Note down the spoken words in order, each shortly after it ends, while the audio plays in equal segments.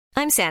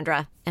I'm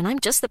Sandra, and I'm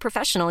just the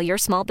professional your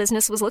small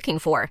business was looking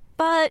for.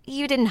 But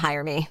you didn't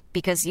hire me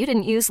because you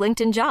didn't use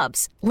LinkedIn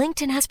Jobs.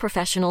 LinkedIn has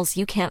professionals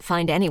you can't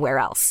find anywhere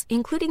else,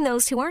 including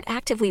those who aren't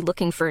actively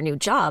looking for a new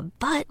job,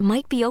 but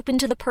might be open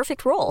to the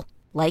perfect role,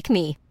 like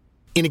me.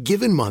 In a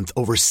given month,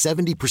 over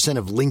 70%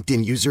 of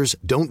LinkedIn users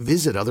don't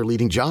visit other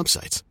leading job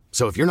sites.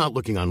 So if you're not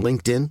looking on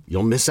LinkedIn,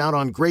 you'll miss out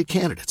on great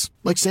candidates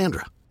like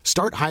Sandra.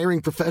 Start hiring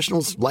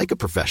professionals like a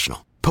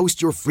professional.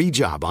 Post your free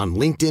job on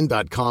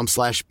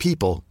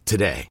linkedin.com/people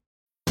today.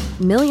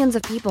 Millions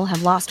of people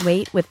have lost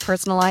weight with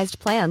personalized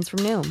plans from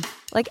Noom.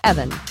 Like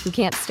Evan, who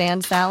can't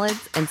stand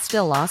salads and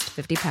still lost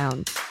 50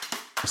 pounds.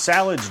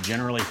 Salads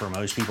generally for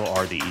most people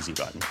are the easy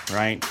button,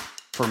 right?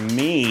 For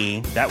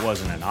me, that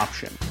wasn't an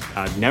option.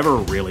 I never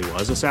really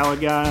was a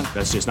salad guy.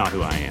 That's just not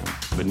who I am.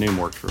 But Noom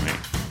worked for me.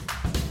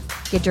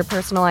 Get your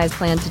personalized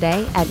plan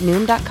today at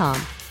Noom.com.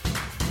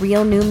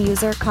 Real Noom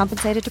user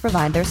compensated to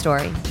provide their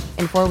story.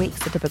 In 4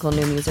 weeks, the typical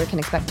Noom user can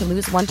expect to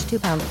lose 1 to 2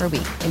 pounds per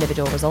week.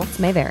 Individual results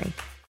may vary.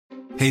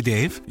 Hey,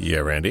 Dave. Yeah,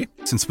 Randy.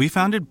 Since we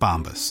founded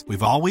Bombas,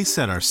 we've always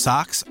said our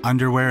socks,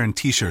 underwear, and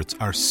T-shirts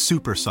are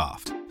super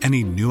soft.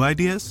 Any new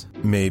ideas?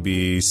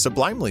 Maybe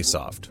sublimely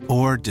soft.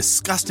 Or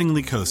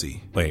disgustingly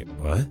cozy. Wait,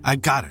 what? I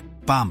got it.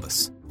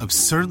 Bombas.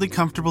 Absurdly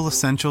comfortable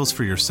essentials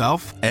for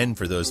yourself and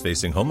for those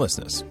facing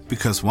homelessness.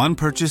 Because one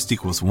purchased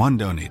equals one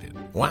donated.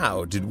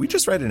 Wow, did we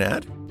just write an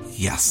ad?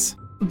 Yes.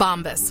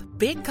 Bombas.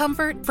 Big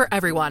comfort for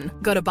everyone.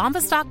 Go to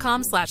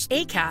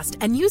bombas.com/ACAST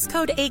and use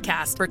code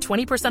ACAST for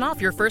 20%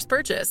 off your first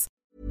purchase.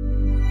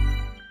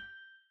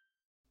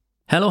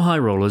 Hello High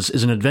Rollers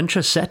is an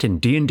adventure set in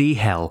D&D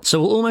Hell, so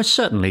will almost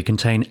certainly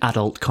contain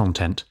adult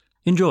content.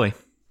 Enjoy.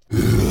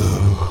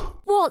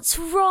 What's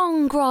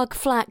wrong,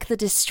 Grogflack the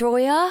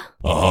Destroyer?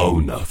 Oh,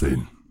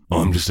 nothing.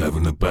 I'm just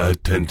having a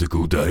bad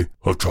tentacle day.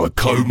 I've tried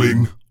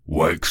combing,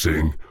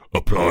 waxing,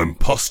 applying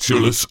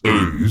pustulous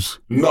ooze.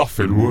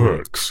 Nothing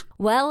works.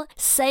 Well,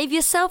 save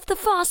yourself the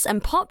fuss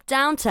and pop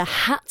down to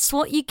Hat's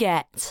What You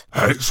Get.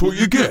 Hat's What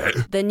You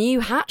Get? The new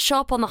hat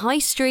shop on the high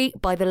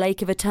street by the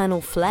Lake of Eternal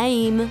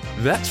Flame.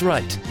 That's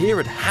right. Here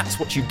at Hat's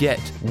What You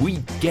Get, we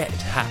get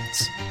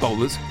hats.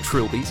 Bowlers,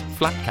 trilbies,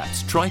 flat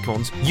caps,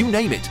 tricons, you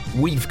name it,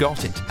 we've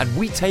got it. And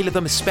we tailor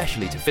them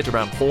especially to fit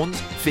around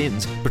horns,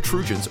 fins,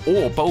 protrusions,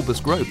 or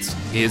bulbous growths.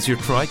 Here's your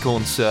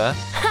tricorn, sir.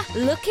 Ha!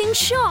 Looking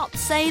sharp,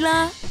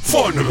 sailor.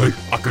 Finally,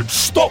 I can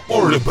stop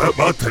worrying about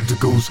my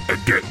tentacles and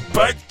get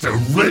back to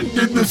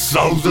rending the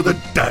souls of the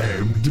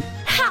damned.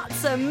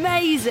 Hat's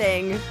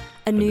amazing.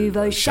 A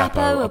nouveau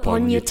chapeau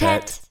upon your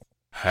tête.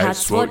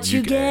 Hat's what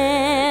you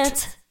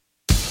get.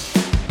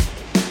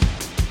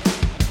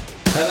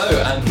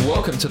 Hello and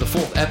welcome to the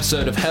 4th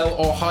episode of Hell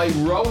or High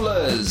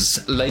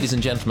Rollers. Ladies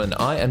and gentlemen,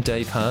 I am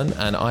Dave Hearn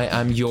and I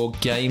am your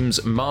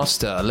games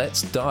master.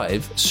 Let's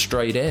dive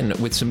straight in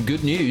with some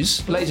good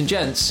news. Ladies and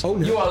gents,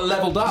 you are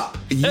leveled up.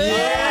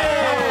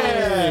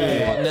 Yay!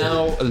 You are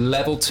now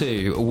level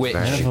 2, which...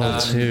 Level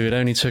 2, it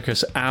only took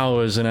us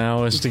hours and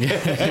hours to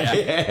get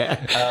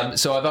there.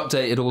 So I've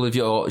updated all of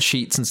your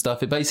sheets and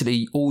stuff. It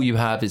basically, all you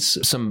have is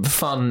some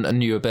fun and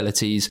new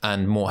abilities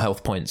and more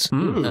health points.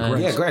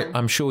 Yeah, great.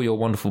 I'm sure your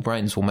wonderful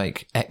brains will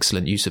make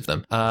excellent use of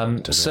them.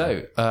 As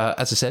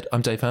I said,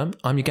 I'm Dave Hearn.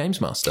 I'm your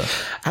games master.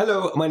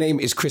 Hello, my name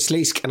is Chris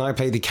Leask, and I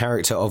play the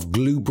character of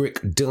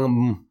Gluebrick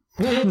Dumb.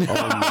 You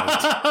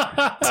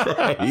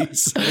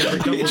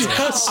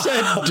just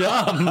said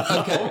dumb.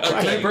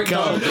 Okay, break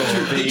down.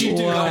 Did you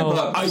do that on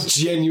purpose? I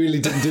genuinely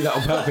didn't do that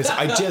on purpose.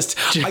 I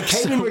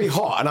came in really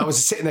hot, and I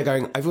was sitting there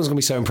going, everyone's going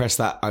to be so impressed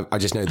that I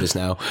just know this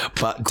now.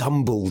 But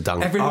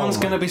Dumbledung. Everyone's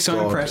going to be so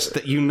impressed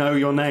that you know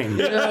your name.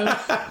 Yeah.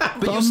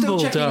 But you're still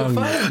checking your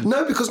phone.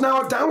 No, because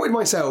now I've doubted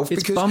myself.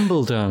 It's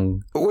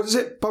Bumbledung. What is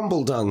it?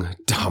 Bumbledung.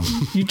 Dumb.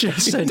 You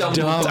just said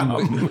dumb.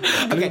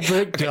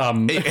 Okay.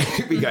 Dumb.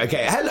 Here we go.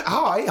 Okay.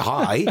 Hello.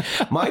 Hi.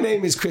 My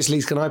name is Chris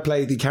Leask and I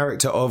play the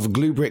character of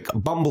Gluebrick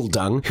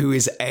Bumbledung, who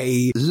is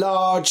a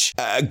large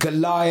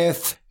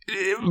Goliath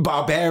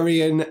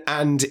barbarian,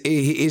 and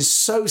he is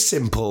so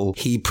simple.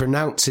 He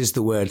pronounces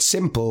the word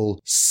simple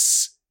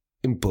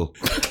simple.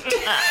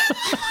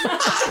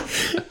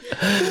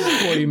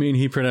 What do you mean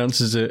he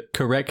pronounces it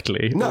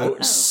correctly? No.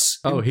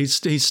 He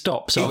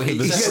stops.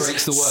 He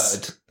separates the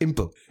word.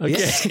 Imple. Okay.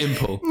 Yes.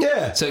 Imple.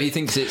 Yeah. So he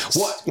thinks it's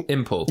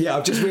imple. Yeah,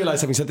 I've just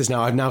realised, having said this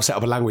now, I've now set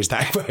up a language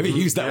that if I ever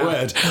use that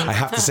word, I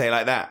have to say it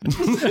like that.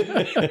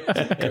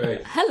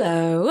 Great.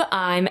 Hello,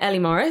 I'm Ellie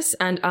Morris,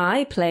 and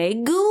I play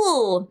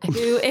Ghoul,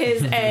 who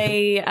is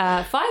a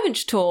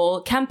 5-inch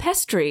tall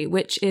campestry,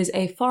 which is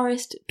a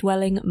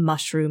forest-dwelling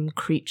mushroom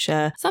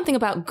creature. Something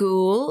about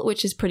Ghoul,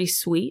 which is pretty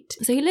sweet.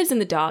 So he lives in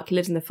the dark, he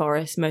lives in the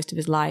forest most of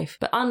his life,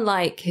 but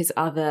unlike his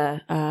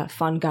other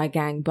fungi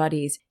gang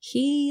buddies,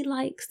 he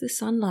likes the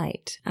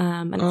sunlight.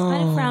 And it's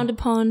kind of frowned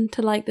upon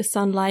to like the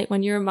sunlight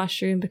when you're a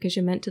mushroom because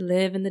you're meant to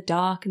live in the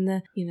dark and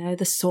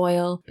the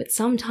soil. But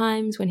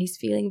sometimes when he's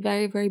feeling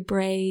very, very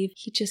brave,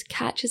 he just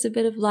catches a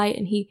bit of light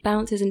and he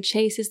bounces and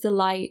chases the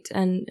light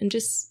and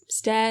just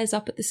stares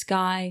up at the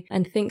sky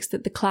and thinks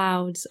that the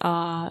clouds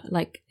are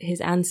like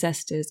his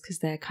ancestors because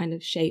they're kind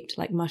of shaped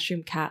like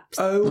mushroom caps.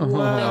 Oh,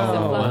 wow. The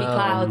fluffy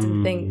clouds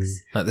and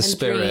thinks. Like the and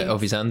spirit dreams.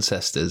 of his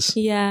ancestors.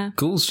 Yeah.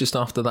 Ghoul's just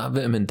after that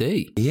vitamin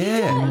D.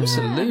 Yeah.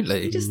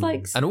 Absolutely. He just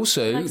likes... And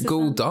also, likes the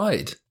Ghoul sun.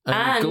 died.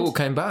 And Ghoul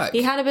came back.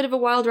 He had a bit of a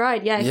wild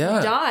ride. Yeah, Yeah.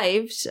 he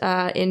dived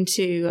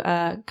into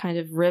a kind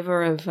of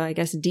river of, I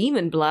guess,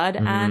 demon blood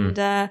and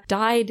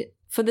died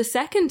for the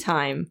second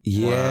time.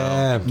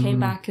 Yeah. Came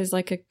back as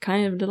like a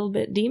kind of little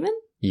bit demon?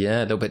 Yeah,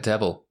 a little bit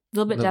devil. A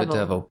little bit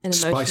devil. An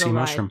emotional Spicy ride.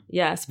 mushroom.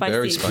 Yeah, spicy.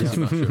 Very spicy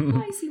mushroom.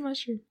 Spicy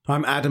mushroom.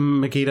 I'm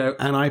Adam Megiddo,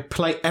 and I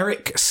play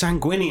Eric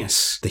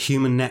Sanguinius, the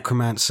human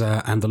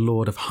necromancer and the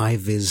lord of High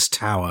Viz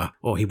Tower,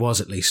 or he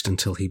was at least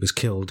until he was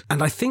killed.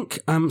 And I think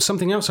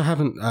something else we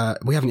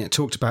haven't yet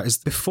talked about is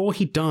before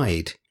he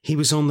died, he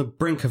was on the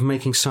brink of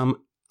making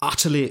some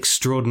utterly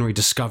extraordinary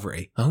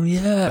discovery. Oh,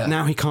 yeah. But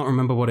now he can't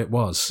remember what it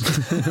was.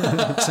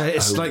 So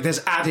it's like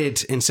there's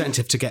added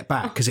incentive to get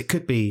back because it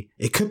could be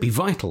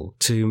vital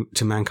to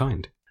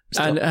mankind.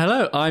 And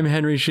hello, I'm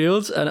Henry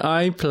Shields, and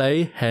I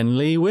play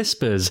Henley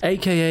Whispers,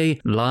 aka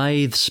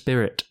Lithe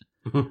Spirit.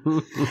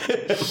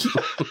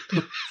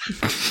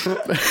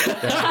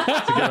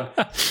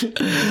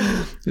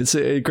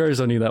 It grows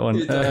on you, that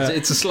one.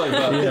 It's a slow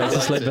burner. Yeah, it's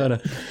a slow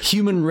burner.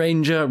 Human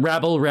ranger,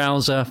 rabble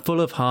rouser,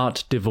 full of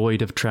heart,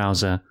 devoid of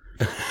trouser.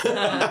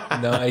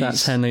 Nice.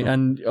 That's Henley.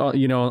 And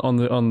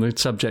on the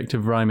subject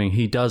of rhyming,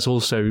 he does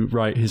also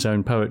write his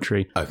own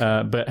poetry.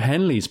 Okay. But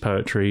Henley's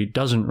poetry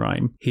doesn't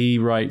rhyme. He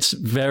writes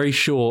very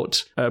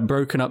short,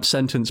 broken up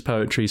sentence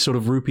poetry, sort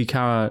of Rupi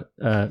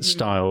Kaur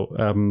style,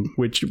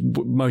 which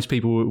most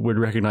people would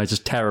recognize as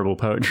terrible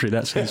poetry.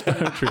 That's his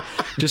poetry.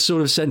 Just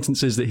sort of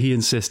sentences that he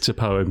insists are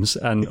poems,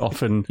 and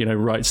often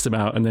writes them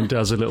out and then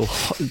does a little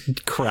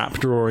crap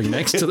drawing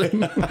next to them.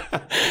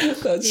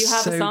 That's Do you have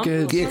a so song?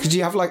 good. Yeah, could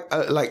you have like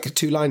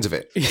 2 lines of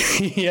it?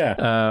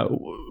 Yeah.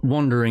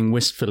 Wandering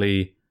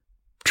wistfully,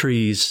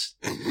 trees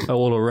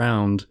all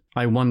around.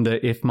 I wonder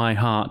if my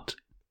heart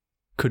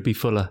could be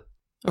fuller.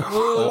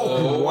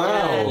 Oh, wow.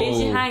 Yeah, it leaves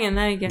you hanging.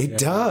 There you go. It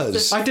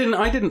does. I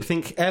didn't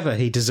think ever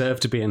he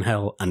deserved to be in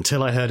hell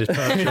until I heard his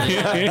poetry.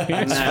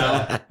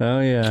 Now, Oh,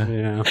 yeah.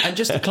 yeah. And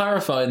just to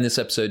clarify in this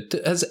episode,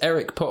 has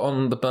Eric put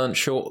on the burnt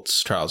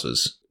shorts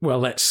trousers?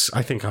 Well,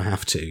 I think I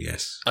have to.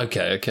 Yes.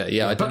 Okay.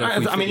 Yeah, I don't know. If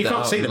we you figured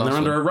can't that see out them. in the They're last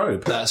under a one.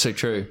 robe. That's so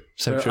true.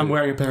 So true. I'm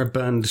wearing a pair of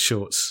burned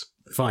shorts.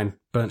 Fine,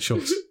 burnt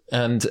shorts.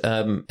 And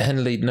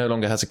Henley no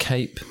longer has a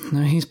cape.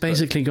 No, he's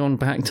basically gone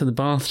back to the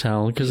bath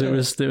towel because that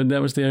was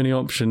the only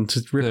option, to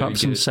rip Very up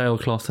some good.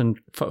 sailcloth and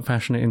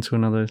fashion it into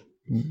another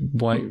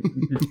white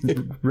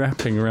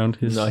wrapping around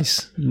his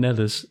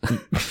nethers.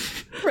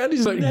 But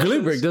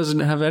Glubrick doesn't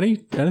have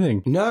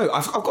anything. No,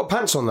 I've got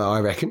pants on though, I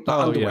reckon.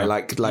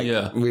 Underwear,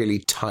 really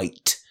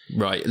tight.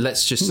 Right,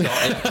 let's just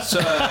start the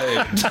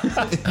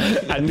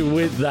episode. And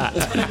with that,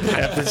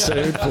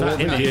 episode 4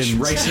 begins.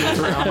 Racing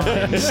through our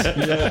minds.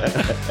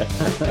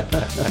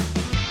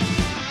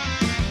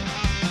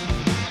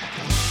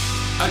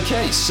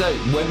 Okay, so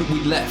when we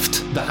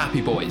left the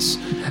Happy Boys,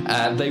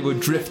 they were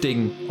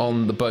drifting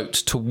on the boat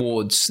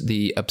towards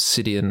the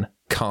Obsidian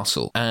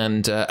Castle.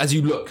 And as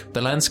you look,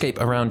 the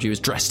landscape around you is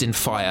dressed in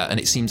fire and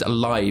it seems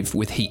alive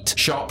with heat.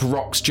 Sharp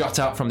rocks jut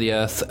out from the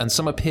earth and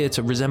some appear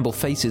to resemble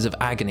faces of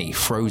agony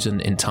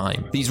frozen in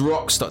time. These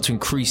rocks start to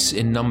increase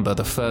in number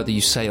the further you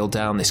sail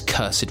down this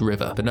cursed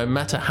river. But no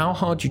matter how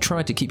hard you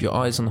try to keep your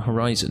eyes on the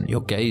horizon,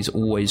 your gaze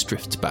always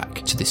drifts back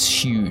to this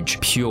huge,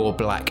 pure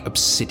black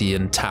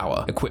obsidian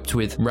tower, equipped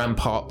with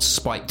ramparts,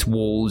 spiked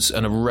walls,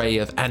 an array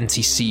of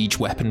anti-siege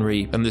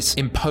weaponry, and this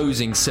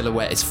imposing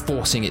silhouette is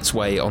forcing its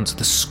way onto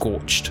the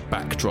scorched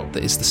backdrop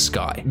that is the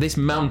sky. This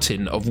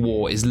mountain of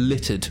war is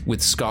littered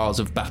with scars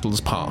of battles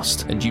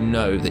past, and you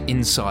know that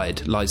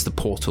inside lies the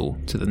portal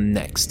to the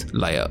next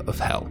layer of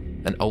hell,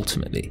 and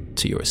ultimately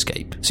to your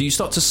escape. So you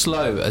start to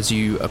slow as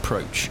you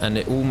approach, and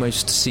it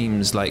almost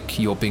seems like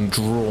you're being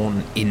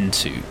drawn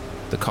into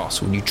the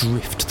castle, and you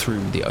drift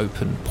through the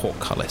open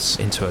portcullis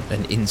into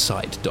an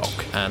inside dock,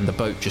 and the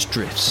boat just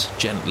drifts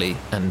gently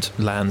and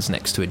lands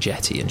next to a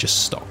jetty and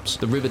just stops.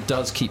 The river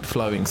does keep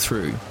flowing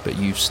through, but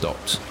you've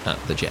stopped at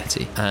the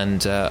jetty,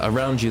 and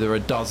around you there are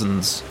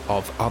dozens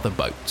of other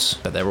boats,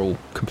 but they're all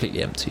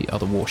completely empty,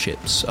 other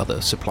warships,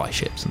 other supply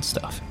ships and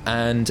stuff.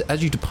 And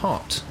as you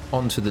depart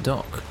onto the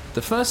dock,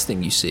 the first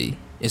thing you see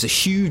is a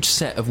huge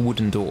set of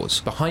wooden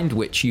doors, behind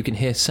which you can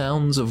hear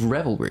sounds of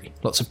revelry,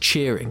 lots of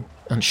cheering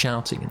and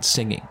shouting and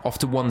singing. Off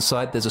to one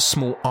side there's a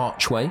small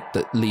archway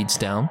that leads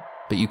down,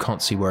 but you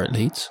can't see where it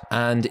leads.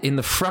 And in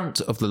the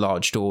front of the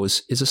large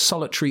doors is a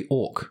solitary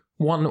orc,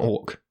 one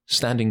orc,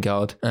 standing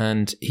guard,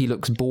 and he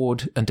looks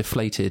bored and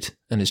deflated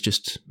and is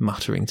just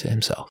muttering to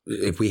himself.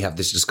 If we have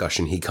this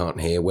discussion, he can't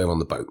hear. We're on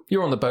the boat.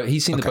 You're on the boat.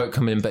 He's seen the boat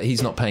come in, but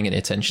he's not paying any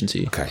attention to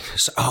you. Okay.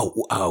 So,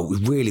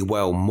 really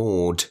well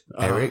moored,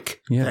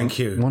 Eric. Yeah, thank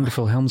you.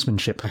 Wonderful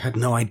helmsmanship. I had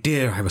no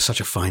idea I was such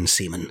a fine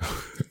seaman.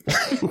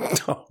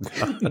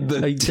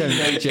 The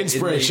teenager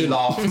Inspiration.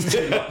 laughed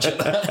too much at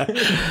that.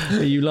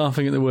 Are you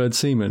laughing at the word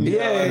seaman?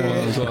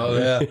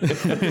 Yeah.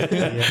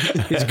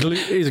 Is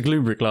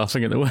Glubrick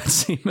laughing at the word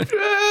seaman?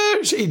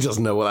 She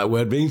doesn't know what that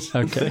word means.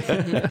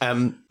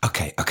 Okay.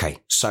 Okay.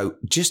 So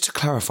just to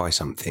clarify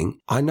something,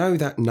 I know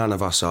that none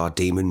of us are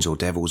demons or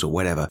devils or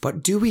whatever,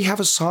 but do we have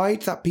a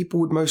side that people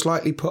would most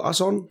likely put us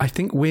on? I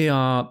think we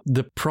are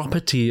the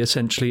property,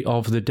 essentially,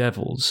 of the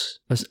devils.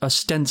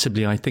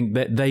 Ostensibly, I think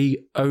that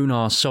they own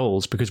our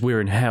souls because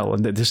we're in hell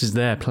and that this is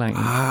their plane.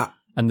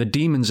 And the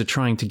demons are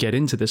trying to get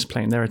into this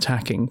plane. They're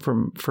attacking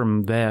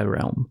from their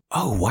realm.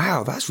 Oh,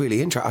 wow. That's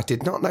really interesting. I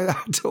did not know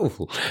that at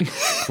all.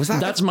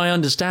 That's my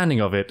understanding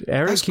of it.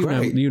 Eric,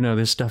 you know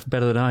this stuff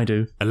better than I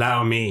do.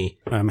 Allow me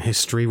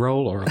history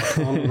roll or a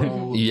con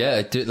roll.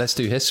 Yeah, let's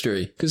do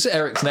history. Because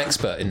Eric's an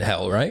expert in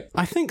hell, right?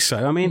 I think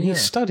so. I mean, he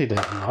studied it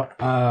a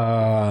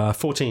lot.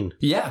 14.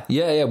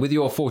 Yeah. With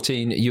your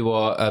 14, you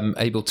are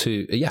able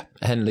to... Yeah,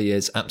 Henley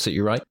is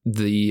absolutely right.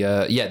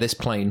 This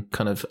plane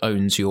kind of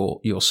owns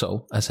your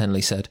soul, as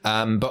Henley said.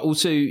 But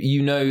also,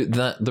 you know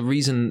that the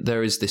reason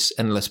there is this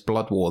endless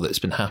blood war that's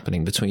been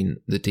happening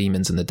between the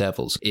demons and the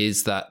devils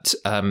is that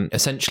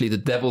essentially the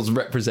devils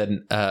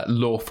represent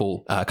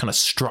lawful, kind of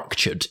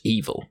structured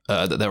evil,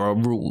 that there are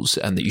rules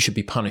and that you should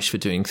be punished for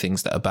doing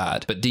things that are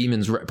bad. But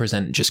demons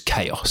represent just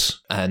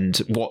chaos. And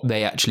what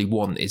they actually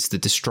want is the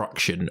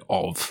destruction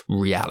of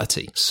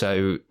reality.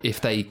 So if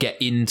they get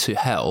into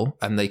hell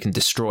and they can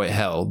destroy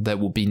hell, there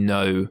will be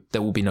no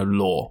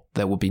law.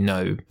 There will be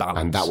no balance.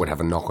 And that would have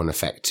a knock-on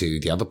effect to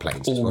the other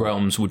planes. All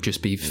realms would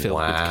just be filled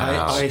with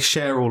chaos. I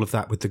share all of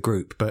that with the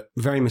group, but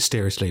very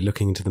mysteriously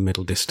looking into the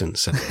middle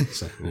distance. I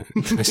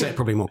say it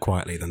probably more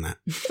quietly than that.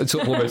 It's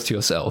almost to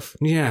yourself.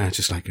 Yeah,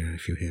 just like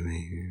if you hear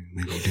me,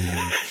 maybe you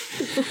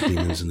do.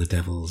 Demons and the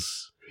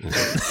devils.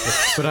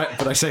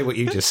 But I say what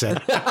you just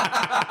said.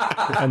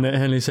 And then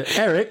Henley said,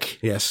 Eric?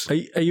 Yes.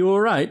 Are you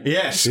all right?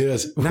 Yes.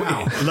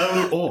 Now,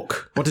 lone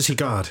orc. What does he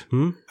guard?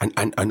 And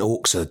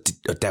orcs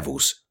are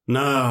devils?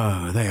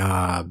 No, they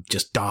are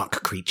just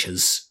dark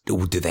creatures.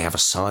 Or do they have a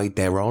side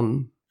they're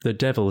on? The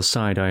devil's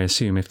side, I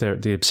assume, if they're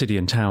at the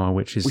Obsidian Tower,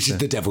 which is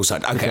the devil's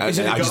side. Okay, I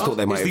just thought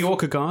they might. Is the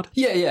orc a guard?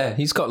 Yeah.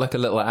 He's got like a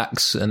little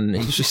axe, and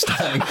he's just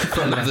standing in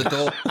front of the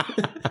door.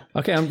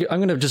 Okay, I'm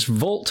going to just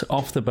vault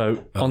off the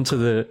boat onto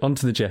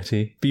the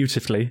jetty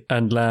beautifully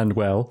and land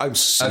well. I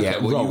feel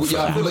like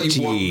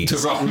you want to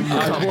roll.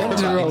 I want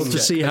to roll to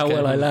see how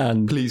well I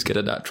land. Please get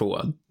a natural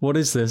one. What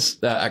is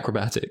this?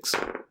 Acrobatics.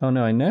 Oh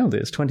no, I nailed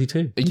it. It's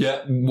 22.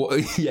 Yeah,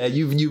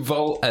 you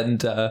vault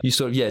and you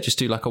sort of just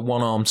do like a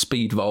one-arm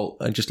speed vault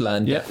and just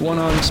land. Yeah,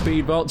 one-arm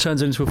speed vault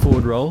turns into a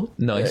forward roll.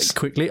 Nice.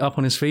 Quickly up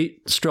on his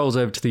feet, strolls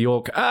over to the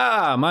orc.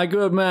 Ah, my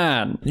good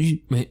man.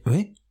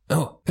 Wait.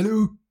 Oh,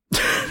 hello.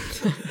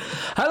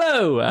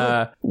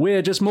 Hello.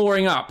 We're just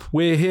mooring up.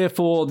 We're here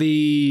for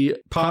the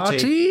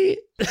party.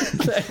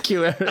 Thank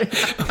you, Eric.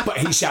 But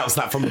he shouts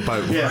that from the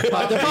boat. Yeah.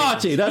 The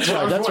party. That's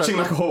right. I was watching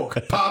like a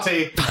hawk.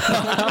 Party.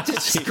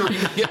 Just screaming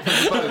at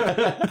the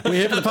boat. We're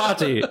here for the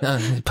party. No,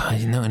 the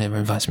party. No one ever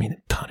invites me to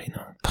the party.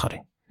 No,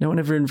 party. No one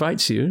ever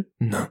invites you?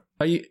 No.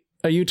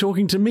 Are you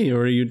talking to me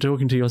or are you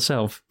talking to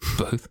yourself?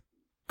 Both.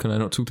 Can I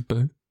not talk to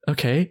both?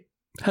 Okay.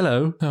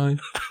 Hello. Hi.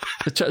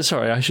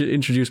 Sorry, I should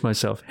introduce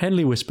myself.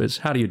 Henley Whispers.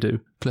 How do you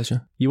do?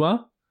 Pleasure. You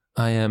are?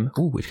 I am.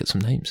 We've got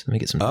some names. Let me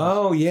get some names.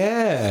 Oh,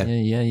 yeah.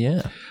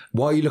 Yeah.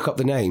 While you look up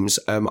the names,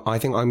 I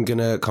think I'm going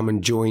to come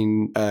and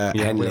join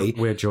Henley.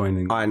 We're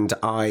joining. And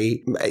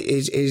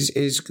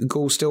is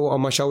Ghoul still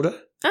on my shoulder?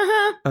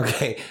 Uh-huh.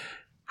 Okay.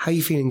 How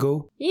you feeling,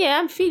 Ghoul? Yeah,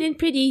 I'm feeling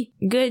pretty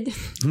good.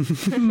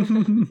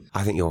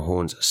 I think your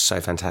horns are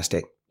so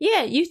fantastic.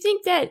 Yeah, you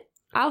think that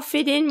I'll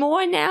fit in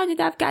more now that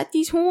I've got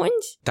these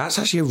horns? That's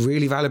actually a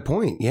really valid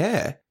point,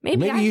 yeah.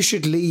 Maybe you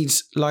should lead,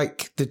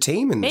 like, the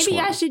team in this one.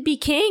 Maybe I should be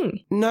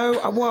king. No,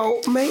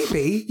 well,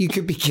 maybe you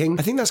could be king.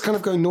 I think that's kind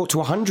of going 0 to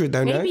 100,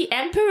 though, maybe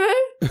emperor?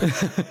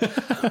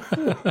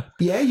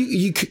 Yeah,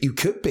 you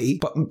could be,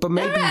 but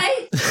maybe... All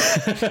right.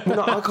 Well,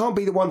 no, I can't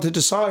be the one to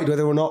decide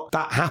whether or not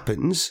that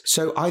happens.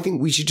 So I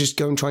think we should just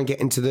go and try and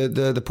get into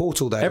the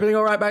portal there. Everything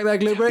all right back there,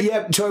 Gluebrick?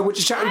 Yeah, sorry, we're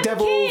just chatting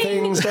devil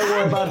king. things. Don't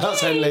worry about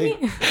us, Henley.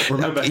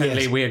 Remember,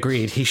 Henley, we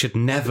agreed he should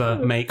never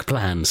make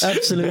plans.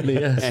 Absolutely,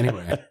 yes.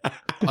 Anyway.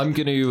 I'm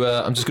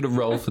just gonna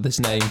roll for this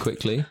name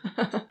quickly.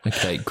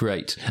 Okay,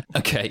 great.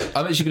 Okay,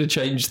 I'm actually gonna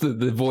change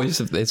the voice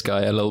of this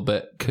guy a little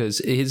bit because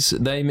his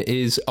name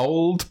is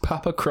Old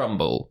Papa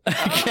Crumble.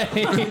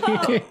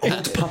 Okay.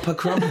 Old Papa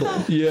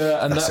Crumble.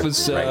 Yeah, and that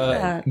was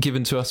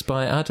given to us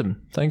by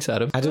Adam. Thanks,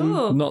 Adam.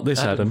 Adam, not this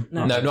Adam.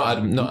 No, not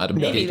Adam. Not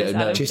Adam.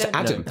 Adam. Just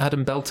Adam. No,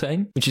 Adam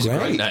Beltane, which is a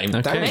great name.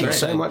 Thank you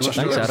so much.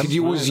 Thanks, Adam. Could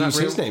you always use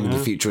his name in the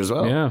future as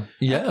well? Yeah.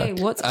 Yeah. Okay,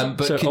 what's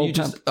but So can you Old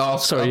just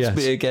ask yes.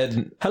 me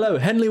again? Hello,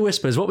 Henley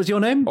Whispers. What was your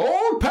name?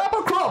 Old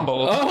Papa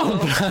Crumble.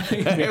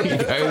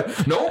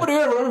 Nobody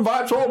ever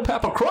invites Old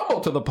Papa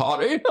Crumble to the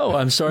party. Oh,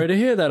 I'm sorry to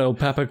hear that, Old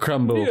Papa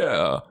Crumble.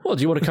 Yeah. Well,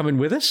 do you want to come in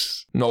with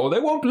us? No, they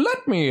won't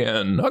let me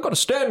in. I gotta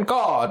stand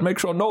guard, make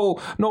sure no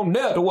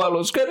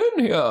ne'er-do-wellers get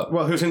in here.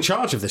 Well, who's in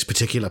charge of this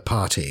particular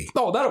party?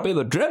 Oh, that'll be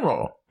the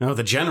general. Oh,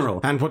 the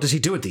general. And what does he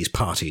do at these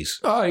parties?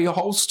 He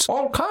hosts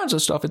all kinds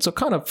of stuff. It's a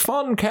kind of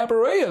fun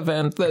cabaret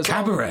event. There's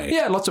cabaret?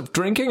 Yeah, lots of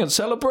drinking and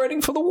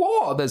celebrating for the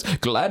war. There's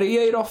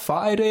gladiator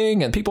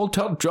fighting, and people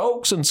tell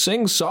jokes and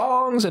sing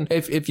songs. And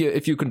if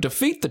you can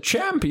defeat the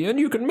champion,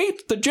 you can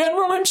meet the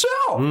general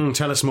himself.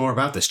 Tell us more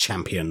about this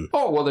champion.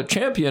 Oh, well, the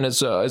champion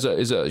is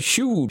a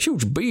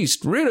huge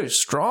beast, really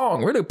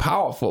strong, really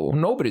powerful.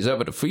 Nobody's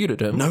ever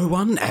defeated him. No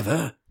one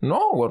ever?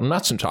 No, well,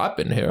 not since I've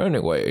been here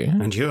anyway.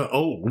 And you're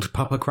old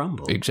Papa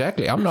Crumble.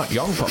 Exactly. I'm not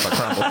young Papa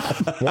Crumble.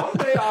 One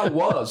day I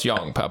was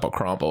young Papa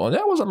Crumble, and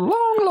that was a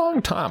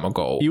long time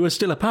ago. You were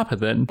still a papa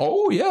then?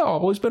 Oh, yeah,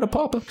 I've always been a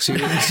papa. So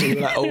you're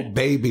that old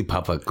baby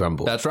Papa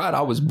Crumble. That's right.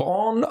 I was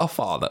born a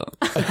father.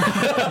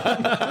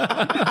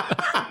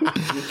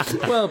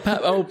 Well,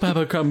 old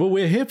Papa Crumble,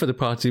 we're here for the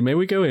party. May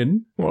we go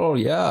in? Well,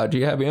 yeah. Do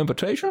you have your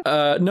invitation?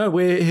 No,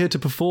 we're here to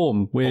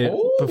perform. We're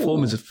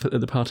performers at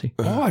the party.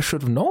 Oh, I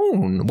should have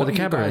known. What the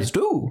cabaret. Guys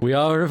do? We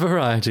are a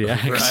variety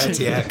act.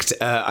 Variety act.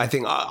 I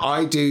think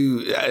I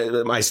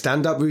do my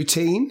stand-up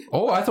routine.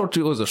 Oh, I thought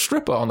you was a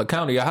stripper on the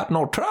counter. You had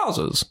no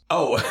trousers.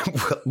 Oh,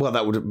 well,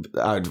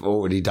 I'd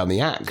already done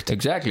the act.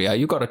 Exactly.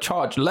 You got to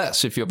charge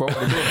less if you're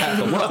already doing half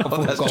the work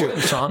before That's you go true.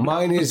 in, son.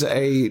 Mine is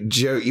a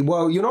joke.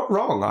 Well, you're not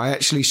wrong. I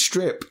actually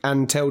strip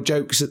and tell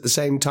jokes at the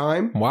same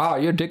time. Wow,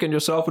 you're digging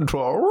yourself into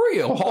a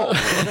real hole.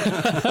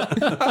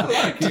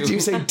 Did you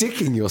say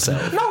dicking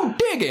yourself? No,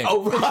 digging.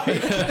 Oh,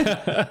 right.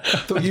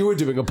 Thought you were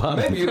doing a pun.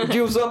 Maybe you could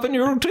use up in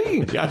your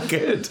routine. Yeah,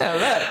 good.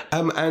 Yeah,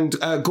 and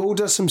Ghoul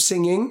does some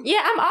singing.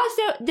 Yeah, I'm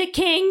also the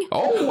king.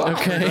 Oh, wow.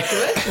 Okay.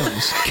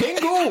 Congratulations. King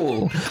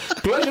Ghoul.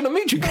 Pleasure to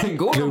meet you, King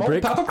Ghoul. I'm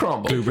old Papa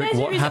Crumble. Gluebrick,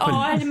 what happened?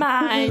 All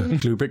mine.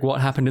 Gluebrick,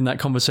 what happened in that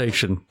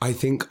conversation? I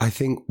think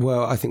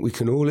we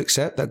can all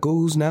accept that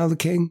Ghoul's now the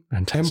king.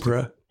 Fantastic.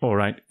 Emperor. All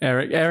right,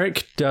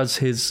 Eric does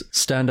his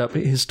stand-up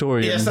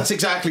historian. Yes, that's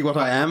exactly what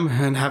I am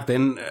and have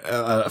been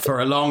for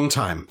a long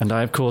time. And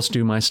I, of course,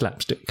 do my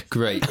slapstick.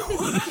 Great.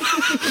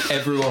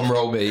 Everyone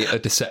roll me a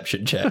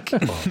deception check.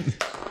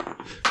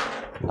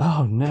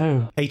 Oh,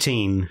 no.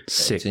 18.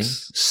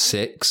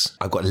 6.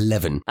 I've got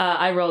 11.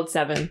 I rolled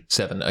 7.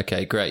 7.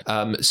 Okay, great.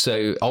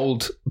 So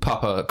old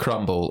Papa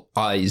Crumble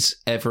eyes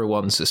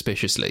everyone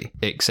suspiciously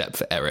except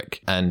for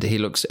Eric. And he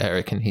looks at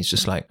Eric and he's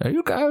just like, are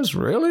you guys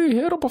really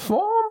here to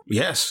perform?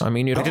 Yes. I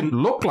mean, you don't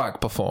look like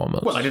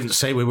performers. Well, I didn't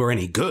say we were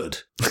any good.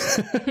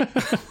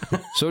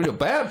 So you're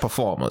bad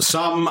performers.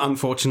 Some,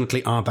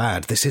 unfortunately, are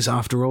bad. This is,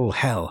 after all,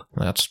 hell.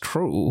 That's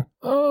true.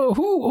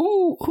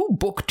 Who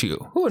booked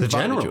you? Who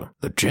invited you?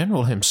 The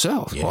general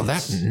himself. Yes. Well,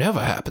 that never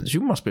happens.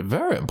 You must be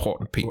very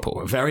important people.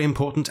 We're very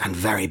important and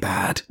very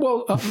bad.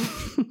 Well,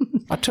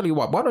 I tell you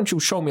what, why don't you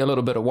show me a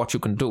little bit of what you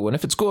can do, and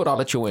if it's good, I'll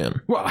let you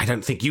in. Well, I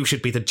don't think you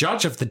should be the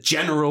judge of the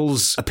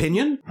general's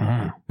opinion.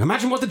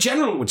 Imagine what the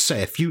general would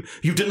say if you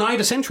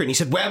denied us entry and he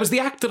said, where was the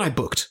act that I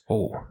booked?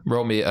 Oh,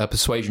 roll me a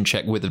persuasion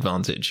check with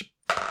advantage.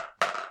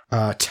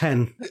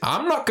 10.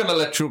 I'm not going to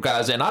let you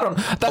guys in.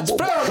 That's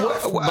fair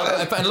enough.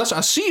 But unless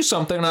I see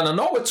something and I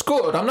know it's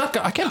good,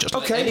 I can't just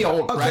let any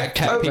old rat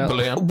cat people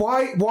in.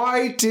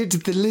 Why did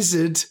the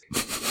lizard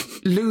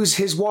lose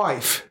his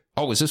wife?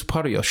 Oh, is this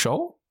part of your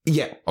show?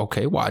 Yeah.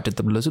 Okay, why did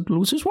the lizard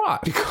lose his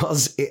wife?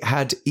 Because it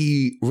had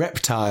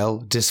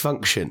erectile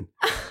dysfunction.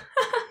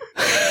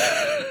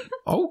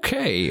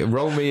 Okay,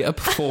 roll me a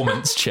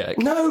performance check.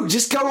 No,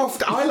 just go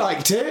off. I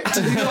liked it.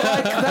 Did you not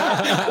like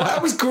that? Well,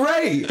 that was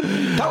great.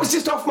 That was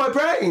just off my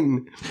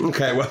brain.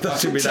 Okay, well, that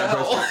should be that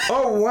question.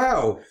 Oh,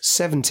 wow.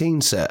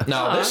 17, sir.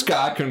 Now, this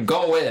guy can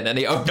go in and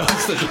he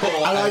opens the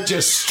door. And I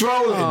just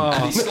stroll in.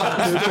 And he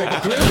slams the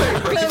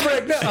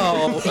door.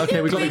 Oh,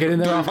 okay, we've got to get in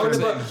there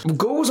after.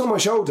 Ghoul's on my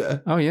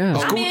shoulder. Oh, yeah.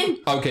 I'm in.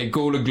 Okay,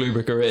 Ghoul and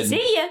Gluebrick are in.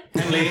 See ya.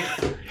 Henley,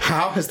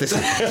 how has this...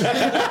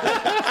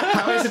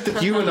 How is it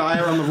that you and I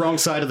are on the wrong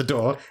side of the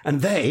door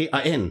and they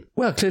are in?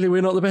 Well, clearly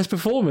we're not the best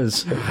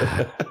performers.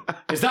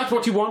 Is that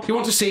what you want? You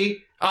want to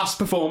see us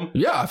perform?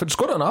 Yeah, if it's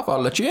good enough,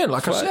 I'll let you in,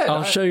 like I said.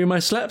 I'll show you my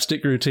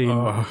slapstick routine.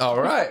 All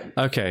right.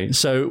 Okay,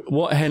 so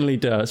what Henley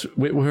does,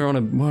 we're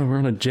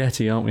on a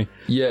jetty, aren't we?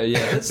 Yeah.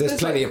 There's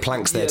plenty of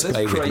planks there to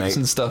play with, crates mate.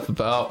 and stuff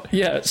about.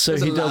 Yeah, so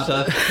There's he a does.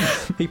 ladder.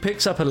 He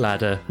picks up a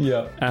ladder.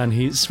 Yeah. And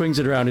he swings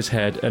it around his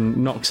head and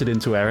knocks it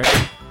into Eric.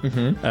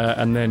 Mm-hmm.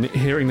 And then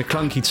hearing the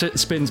clunk, he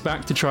spins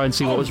back to try and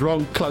see what was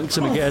wrong, clunks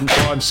him again.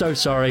 Oh, I'm so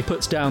sorry.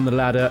 Puts down the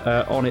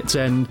ladder on its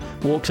end,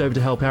 walks over to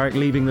help Eric,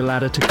 leaving the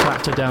ladder to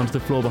clatter down to the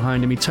floor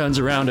behind him. He turns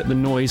around at the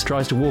noise,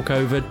 tries to walk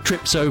over,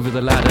 trips over the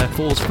ladder,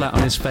 falls flat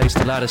on his face.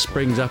 The ladder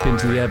springs up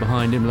into the air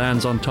behind him,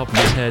 lands on top of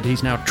his head.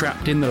 He's now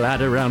trapped in the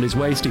ladder around his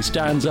waist. He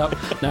stands up.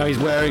 Now he's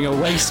wearing a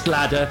waist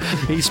ladder.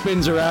 He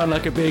spins around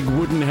like a big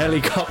wooden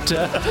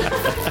helicopter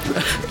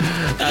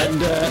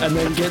and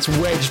then gets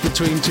wedged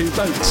between two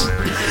boats.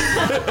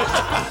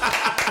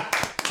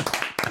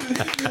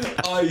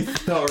 I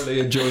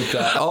thoroughly enjoyed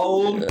that.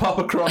 Old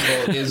Papa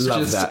Crumble is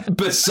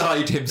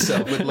beside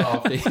himself with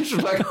laughter. He's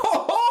just like,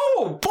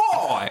 oh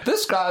boy,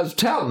 this guy's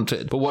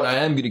talented. But what I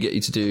am going to get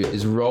you to do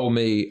is roll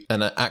me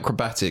an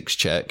acrobatics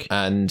check,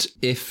 and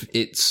if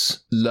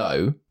it's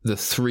low, the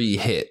 3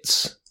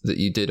 hits that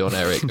you did on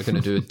Eric are going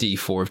to do a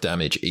d4 of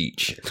damage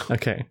each.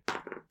 Okay.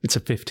 It's a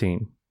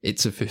 15.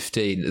 It's a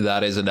 15.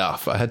 That is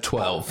enough. I had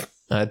 12.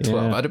 I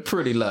had it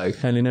pretty low.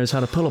 Henley knows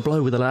how to pull a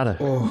blow with a ladder.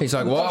 Oh. He's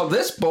like, well,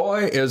 this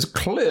boy is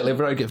clearly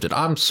very gifted.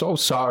 I'm so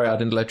sorry I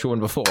didn't let you in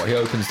before. He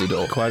opens the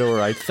door. Quite all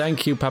right.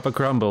 Thank you, Papa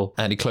Crumble.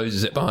 And he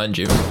closes it behind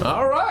you.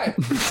 All right.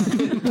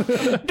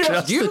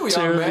 Just you,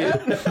 young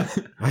man.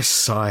 I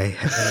sigh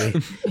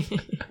heavily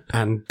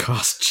and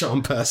cast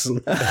Charm Person.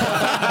 We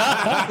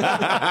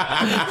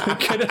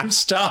could have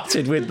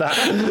started with that.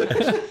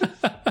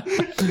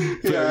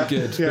 Very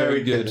good.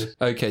 Very good.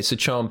 Okay, so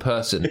Charm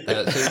Person.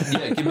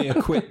 Give me a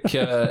quick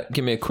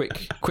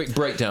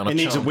breakdown of It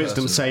needs a Charm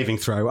wisdom Person. saving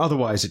throw.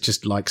 Otherwise, it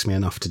just likes me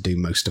enough to do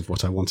most of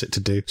what I want it to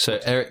do. So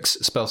Eric's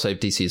spell save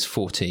DC is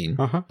 14.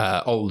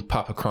 Old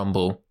Papa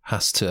Crumble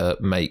has to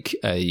make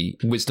a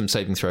wisdom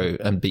saving throw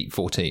and beat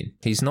 14.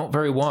 He's not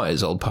very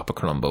wise, old Papa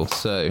Crumble.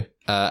 So,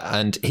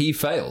 and he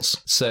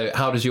fails. So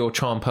how does your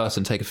Charm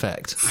Person take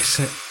effect? I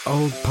say,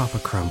 old Papa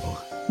Crumble.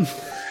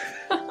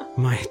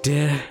 My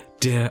dear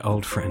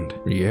old friend.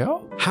 Yeah?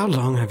 How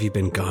long have you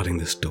been guarding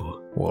this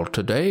door? Well,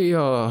 today,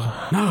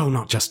 No,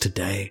 not just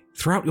today.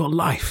 Throughout your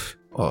life.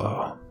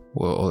 I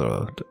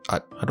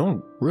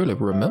don't really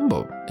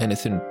remember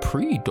anything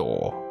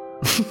pre-door.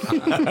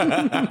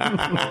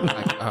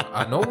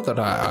 I know that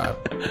I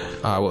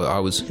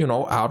was,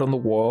 out in the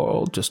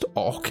world, just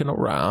walking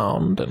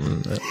around,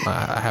 and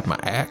I had my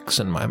axe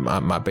and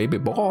my baby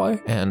boy,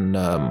 and...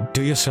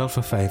 Do yourself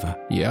a favour.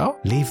 Yeah?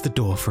 Leave the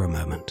door for a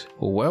moment.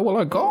 Well, where will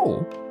I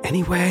go?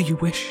 Anywhere you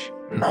wish.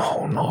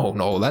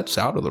 No, that's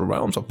out of the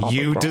realms of Papa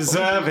You Crumble.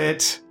 deserve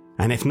it.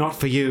 And if not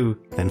for you,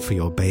 then for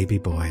your baby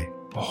boy.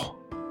 Oh.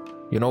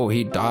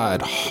 He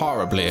died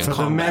horribly in For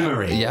combat. the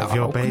memory of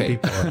your baby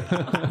boy.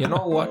 You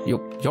know what?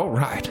 You're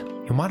right.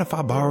 You mind if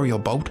I borrow your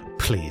boat?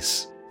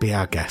 Please, be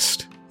our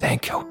guest.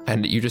 Thank you.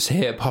 And you just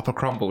hear Papa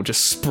Crumble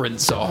just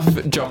sprints off,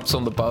 jumps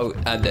on the boat,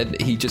 and then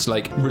he just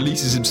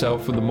releases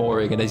himself from the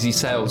mooring. And as he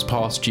sails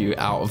past you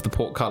out of the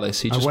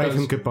portcullis, he just I wave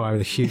him goodbye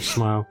with a huge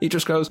smile. He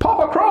just goes,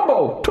 Papa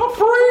Crumble, to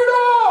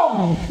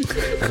freedom!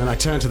 And then I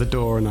turn to the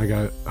door and I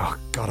go, oh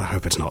God, I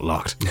hope it's not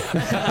locked. And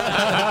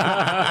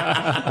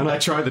I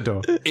try the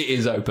door. It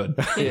is open.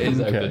 It is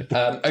open.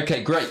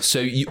 Okay, great. So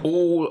you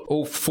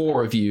all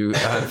four of you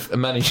have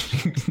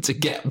managed to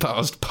get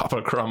past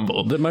Papa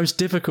Crumble. The most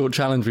difficult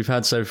challenge we've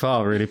had so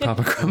far, really,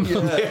 Papa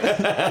Crumble.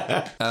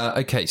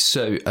 Okay,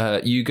 so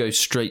you go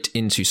straight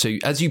into... So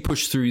as you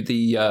push through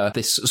the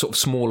this sort of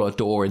smaller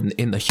door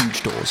in the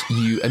huge doors,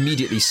 you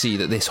immediately see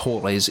that this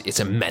hall it's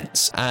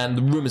immense. And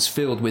the room is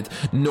filled with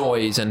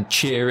noise and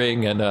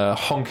cheering, and a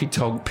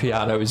honky-tonk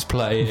piano is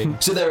playing.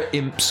 So there are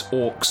imps,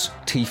 orcs,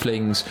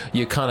 tieflings,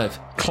 your kind of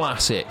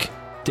classic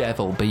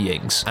devil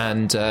beings,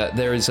 and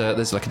there's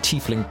like a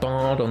tiefling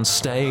bard on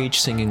stage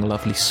singing a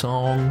lovely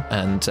song,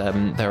 and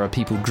there are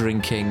people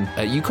drinking.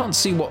 You can't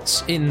see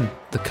what's in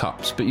the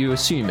cups, but you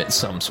assume it's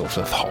some sort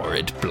of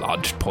horrid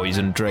blood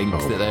poison drink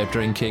that they're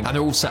drinking, and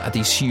they're all sat at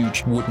these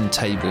huge wooden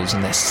tables,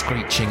 and they're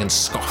screeching and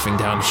scoffing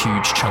down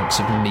huge chunks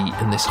of meat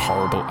and this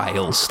horrible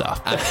ale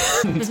stuff.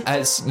 And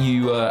as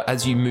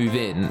you move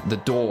in, the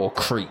door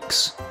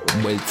creaks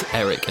with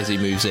Eric as he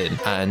moves in,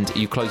 and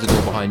you close the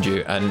door behind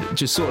you, and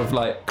just sort of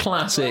like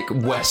classic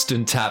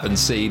Western tavern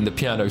scene, the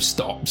piano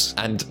stops,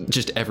 and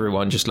just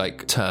everyone just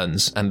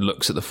turns and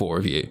looks at the four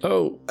of you.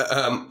 Well,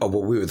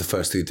 we were the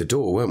first through the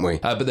door, weren't we?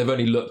 But they've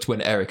only looked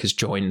when Eric has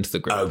joined the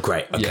group. Oh,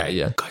 great. Okay.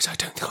 Yeah. Guys, I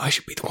don't think I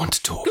should be the one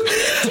to talk.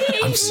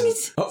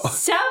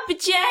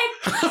 Subject!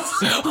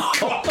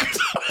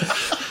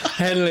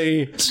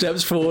 Henley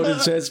steps forward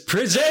and says,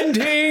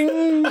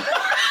 presenting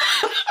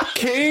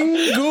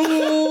King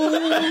Ghoul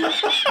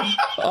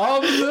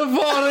of the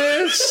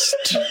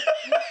Forest.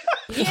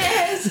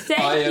 Yes,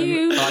 thank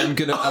you. I'm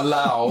going to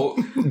allow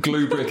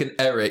Gluebrick and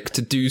Eric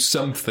to do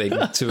something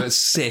to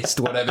assist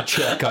whatever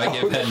check I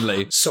give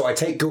Henley. So I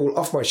take Ghoul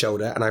off my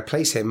shoulder and I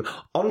place him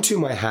onto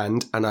my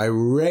hand and I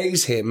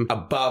raise him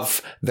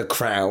above the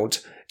crowd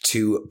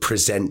to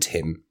present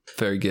him.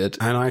 Very good.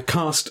 And I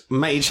cast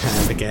Mage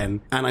Hand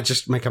again, and I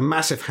just make a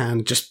massive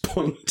hand, just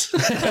point.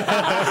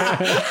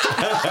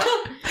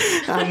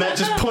 And then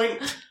just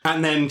point,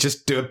 and then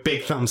just do a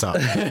big thumbs up.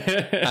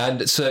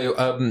 And so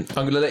I'm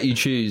going to let you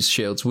choose,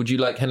 Shields. Would you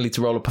like Henley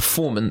to roll a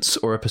performance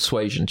or a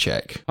persuasion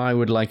check? I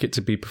would like it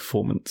to be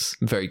performance.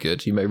 Very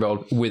good. You may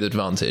roll with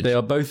advantage. They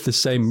are both the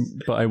same,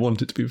 but I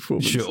want it to be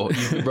performance. Sure,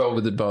 you can roll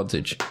with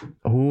advantage.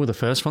 Oh, the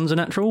first one's a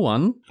natural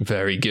 1.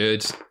 Very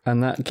good.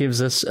 And that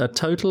gives us a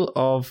total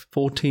of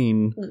 14.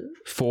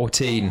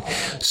 14.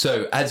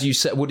 So, as you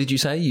said, what did you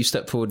say? You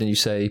step forward and you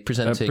say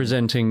presenting...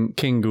 presenting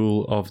King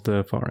Ghoul of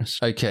the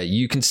Forest. Okay,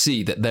 you can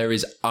see that there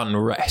is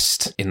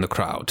unrest in the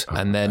crowd,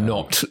 and they're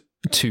not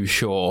too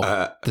sure.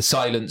 The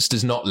silence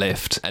does not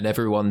lift, and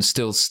everyone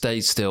still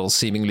stays still,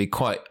 seemingly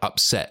quite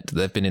upset that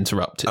they've been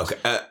interrupted. Okay,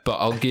 but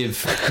I'll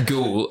give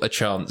Ghoul a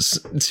chance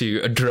to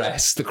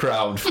address the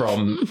crowd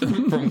from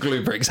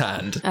Gluebrick's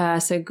hand.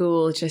 So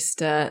Ghoul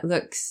just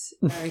looks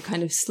very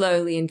kind of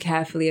slowly and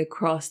carefully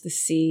across the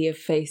sea of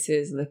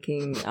faces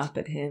looking up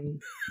at him.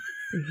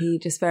 And he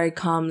just very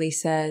calmly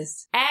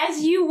says,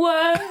 "As you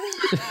were."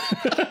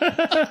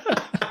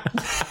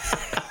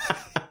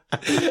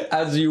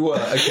 As you were.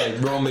 Okay,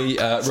 roll me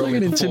It's like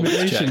an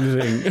intimidation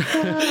thing.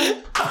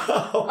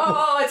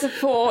 Oh, it's a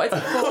 4. It's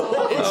a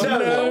 4.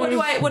 no. What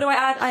do I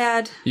add? I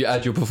add. You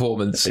add your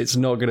performance. It's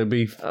not going to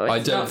be. I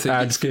don't think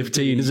adds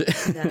 15, is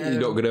it? No.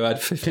 You're not going to add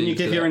 15. Can you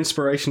give to your that.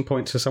 inspiration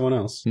point to someone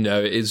else?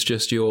 No, it is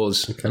just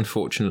yours,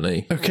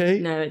 unfortunately. Okay.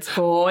 No, it's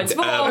 4. It's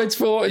 4. It's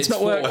 4. It's not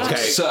 4. worked. Okay.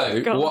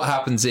 So what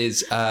happens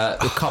is a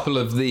couple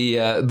of the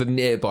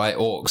nearby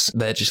orcs,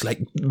 they're just like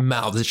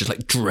mouths are just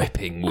like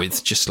dripping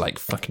with just like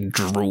fucking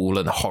drool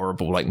and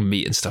horrible like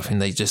meat and stuff,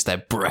 and their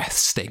breath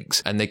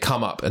stinks, and they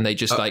come up and they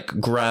just like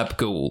grab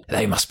Ghoul.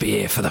 They must be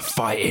here for the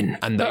fighting,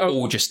 and they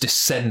all just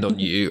descend on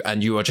you,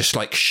 and you are just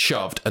like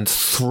shoved and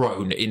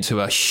thrown into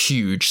a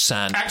huge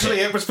sand Actually,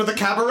 pit. it was for the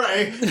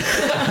cabaret.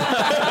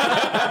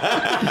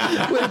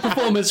 We're a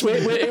performance.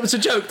 It was a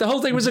joke. The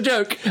whole thing was a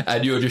joke.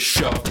 And you're just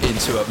shoved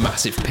into a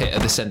massive pit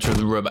at the centre of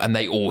the room, and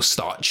they all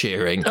start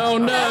cheering. Oh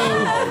no!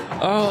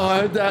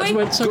 Oh, that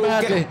went so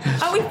badly.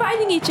 Are we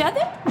fighting each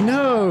other?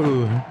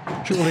 No,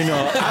 surely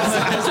not.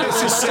 As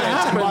this is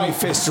said, my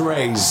fist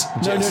raise.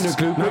 No,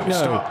 Glue, no.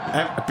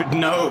 Stop.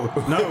 No.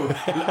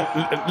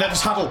 Let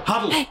us huddle.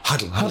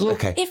 Huddle.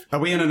 Okay. Are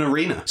we in an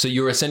arena? So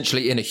you're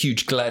essentially in a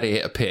huge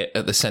gladiator pit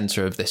at the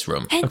centre of this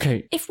room. And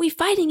Okay. if we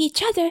fighting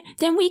each other,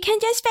 then we can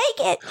just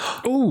fake it.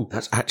 Ooh,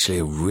 That's actually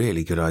a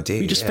really good idea.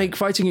 we just fake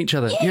fighting each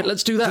other. Yeah,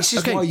 let's do that. This is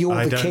okay. why you're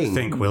I the don't king.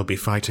 think we'll be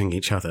fighting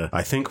each other.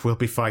 I think we'll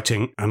be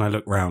fighting, and I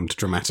look round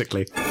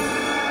dramatically.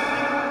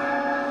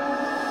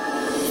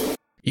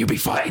 You'll be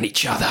fighting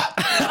each other.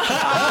 We'll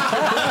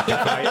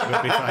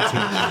be fighting.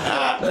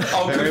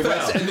 I'll Very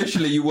confess, well.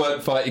 initially you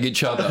weren't fighting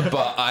each other,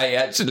 but I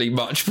actually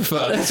much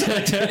prefer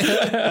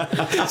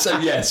it. So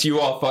yes, you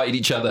are fighting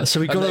each other.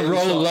 So we got And to then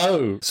roll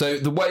low. So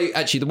the way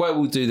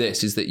we'll do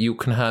this is that you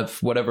can have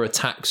whatever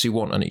attacks you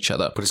want on each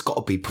other. But it's got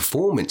to be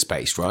performance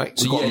based, right?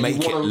 So We've got to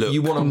make it look.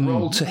 You want to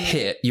roll to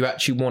hit. You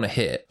actually want to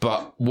hit,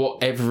 but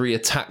what every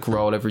attack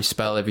roll, every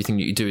spell, everything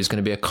that you do is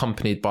going to be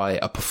accompanied by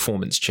a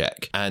performance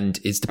check, and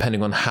it's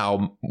depending on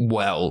how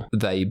well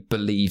they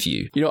believe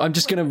you. You know, I'm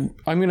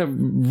gonna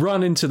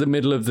run into the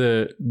middle of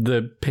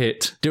the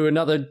pit, do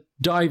another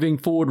diving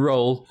forward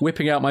roll,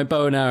 whipping out my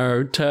bow and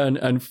arrow, turn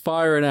and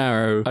fire an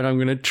arrow, and I'm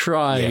gonna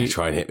try. Yeah,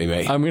 try and hit me,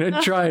 mate. I'm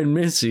gonna try and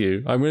miss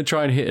you. I'm gonna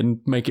try and hit and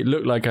make it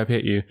look like I've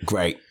hit you.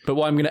 Great. But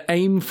what I'm gonna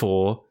aim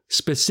for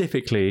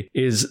specifically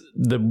is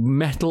the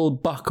metal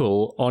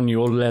buckle on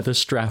your leather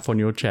strap on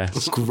your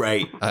chest.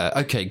 Great.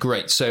 Okay,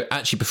 great. So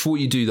actually, before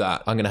you do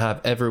that, I'm going to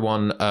have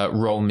everyone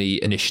roll me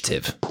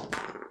initiative.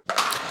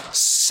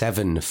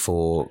 7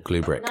 for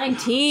Gluebrick.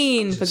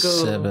 19 for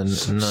Ghoul.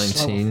 7,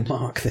 19.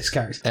 Mark this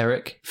character.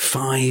 Eric?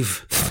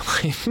 5.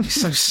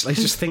 He's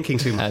just thinking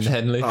too much. And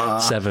Henley?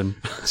 7.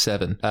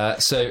 7.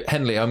 So,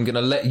 Henley, I'm going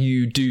to let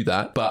you do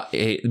that, but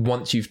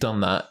once you've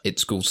done that,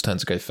 it's Ghoul's turn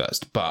to go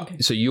first.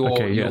 But, so you're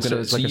Okay, yeah, going so to...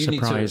 it's like a you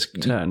need surprise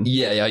turn.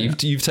 Yeah,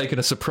 you've taken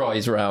a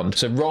surprise round.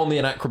 So roll me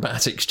an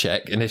acrobatics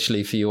check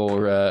initially for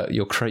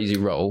your crazy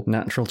roll.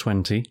 Natural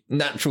 20.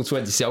 Natural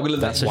 20. See, I'm going to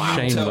That's a let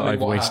shame tell that me I've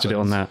what wasted it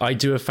happens. on that. I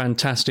do a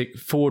fantastic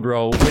forward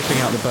roll, whipping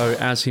out the bow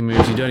as he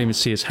moves. You don't even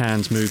see his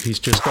hands move. He's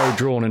just bow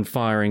drawn and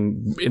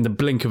firing in the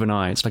blink of an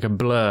eye. It's like a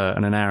blur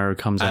and an arrow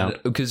comes out.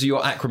 And because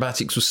your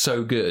acrobatics was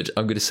so good,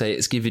 I'm going to say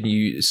it's given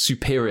you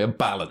superior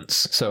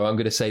balance. So I'm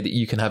going to say that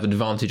you can have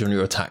advantage on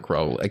your attack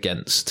roll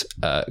against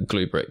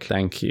Gluebrick.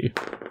 Thank you.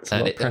 It's a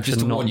lot And of pressure just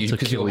to not warn you, to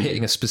because kill you're you.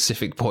 hitting a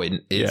specific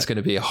point, it's going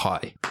to be a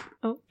high.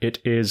 It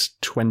is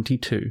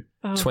 22.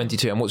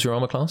 22. And what's your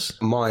armor class?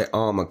 My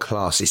armor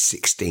class is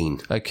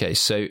 16. Okay,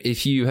 so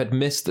if you had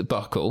missed the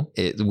buckle,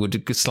 it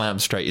would slam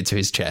straight into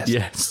his chest.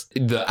 Yes.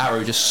 The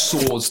arrow just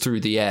soars through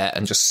the air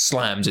and just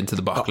slams into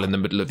the buckle in the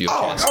middle of your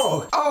chest.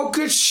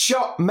 Good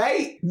shot,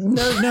 mate.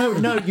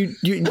 No. You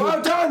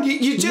Well done.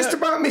 You just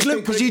about missed it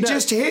because you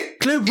just hit.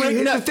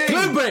 Gluebrick, the thing.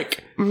 Gluebrick.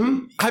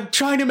 Mm-hmm. I'm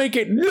trying to make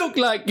it look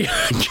like you're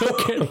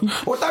kidding.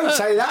 Well, don't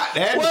say that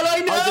then. Well, I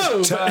know. I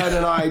just turn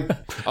and I.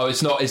 Oh,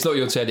 it's not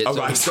your turn.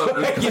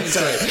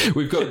 It's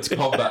we've got into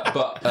combat.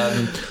 But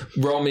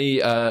roll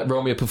me a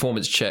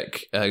performance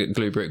check,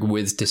 Gluebrick,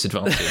 with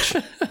disadvantage.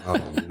 Oh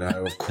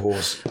no! Of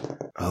course.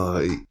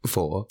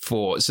 4.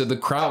 4. So the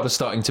crowd are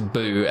starting to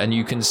boo, and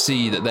you can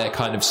see that they're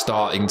kind of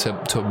starting to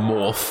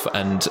morph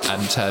and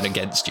turn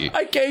against you.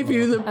 I gave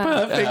you the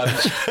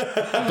perfect.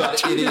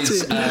 But it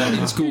is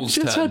it's Ghoul's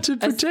Just turn. had to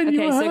pretend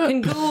you Okay, were so hurt.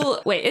 can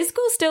Ghoul... Wait, is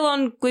Ghoul still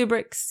on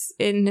Gluebrick's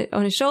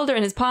on his shoulder,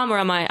 in his palm, or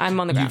I'm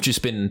on the ground? You've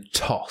just been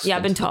tossed. Yeah,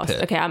 I've been into the tossed.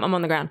 pit. Okay, I'm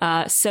on the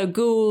ground. So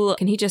Ghoul,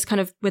 can he just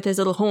kind of, with his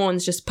little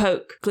horns, just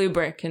poke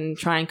Gluebrick and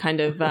try and kind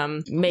of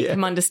make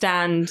him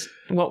understand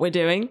what we're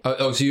doing?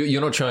 Oh, so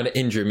you're not trying to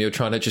injure him, you're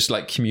trying trying to just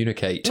like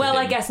communicate to Well, him?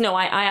 I guess no,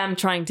 I am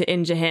trying to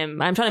injure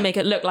him. I'm trying to make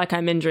it look like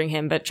I'm injuring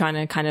him, but trying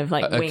to kind of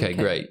like wink. Okay,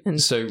 great.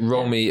 So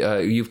roll me,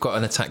 you've got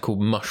an attack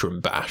called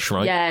Mushroom Bash,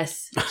 right?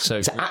 Yes. So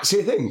Is that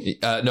actually a thing?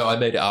 no, I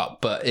made it up,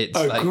 but it's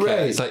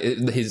it's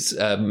like his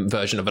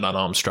version of an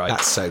unarmed strike.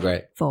 That's so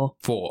great. 4.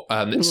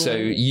 So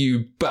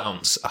you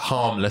bounce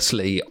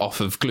harmlessly off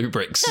of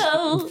Gluebrick's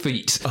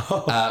feet,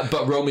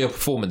 but roll me a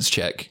performance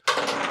check.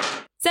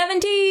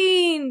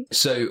 17.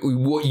 So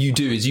what you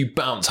do is you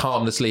bounce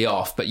harmlessly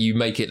off, but you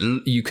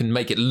can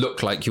make it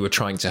look like you were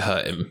trying to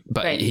hurt him,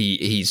 but Right.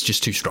 he's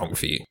just too strong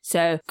for you.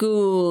 So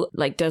Ghoul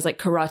like does like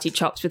karate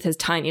chops with his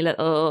tiny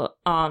little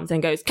arms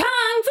and goes Kung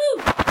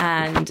Fu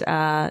and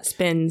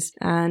spins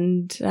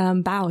and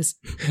bows.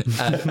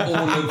 And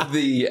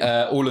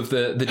all of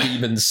the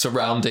demons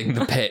surrounding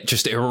the pit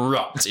just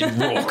erupt in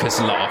raucous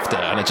laughter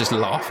and are just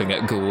laughing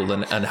at Ghoul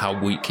and how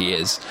weak he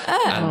is,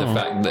 and the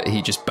fact that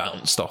he just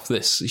bounced off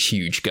this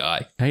huge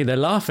guy. Hey, they're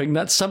laughing.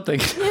 That's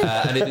something.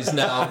 And it is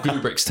now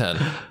Gluebrick's turn.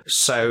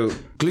 So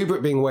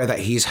Gluebrick, being aware that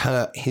he's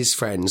hurt his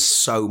friends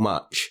so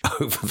much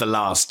over the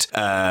last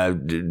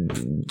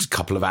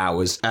couple of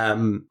hours,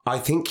 I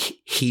think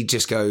he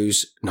just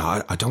goes,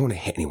 no, I don't want to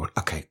hit anyone.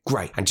 Okay,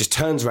 great. And just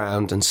turns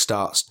around and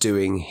starts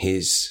doing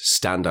his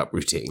stand-up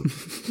routine.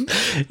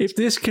 If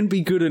this can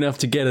be good enough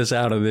to get us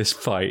out of this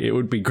fight, it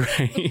would be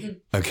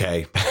great.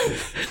 Okay.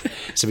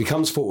 So he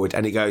comes forward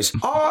and he goes,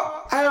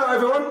 oh, hello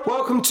everyone.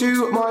 Welcome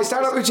to my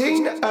stand-up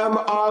routine.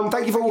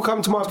 Thank you for all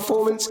coming to my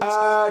performance.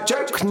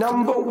 Joke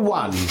number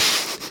 1.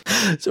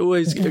 It's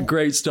always a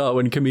great start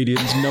when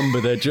comedians number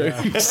their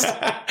jokes.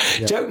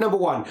 Joke number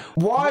 1.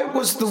 Why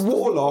was the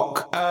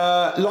warlock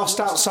lost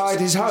outside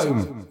his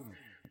home?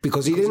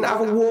 Because he didn't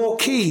have a war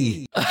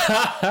key.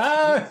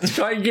 It's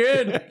quite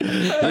good. I like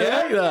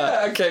that.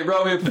 Yeah, okay,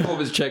 roll me a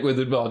performance check with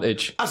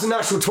advantage. That's a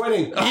natural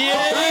 20.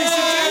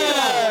 Yeah!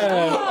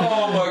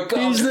 Oh my god.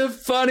 He's the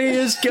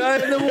funniest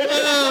guy in the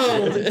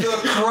world. The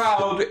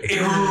crowd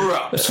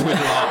erupts with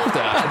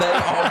laughter. They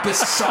are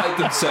beside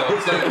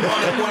themselves.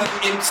 One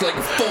of the imps like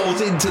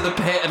falls into the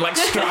pit and like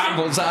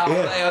scrambles out.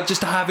 Yeah. They are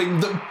just having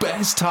the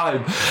best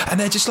time. And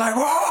they're just like,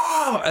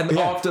 whoa! And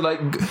after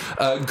like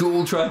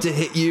Ghoul tried to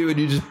hit you and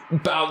you just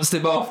bounced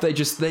him off, they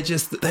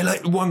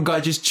like, one guy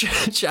just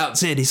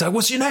shouts in. He's like,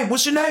 what's your name?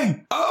 What's your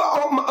name?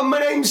 My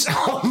name's...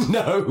 Oh,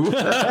 no. He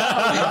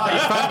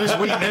found his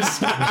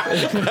weakness.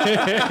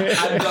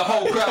 And the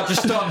whole crowd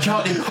just start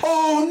chanting,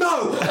 oh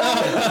no!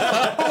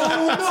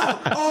 Oh no!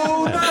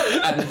 Oh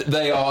no! And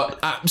they are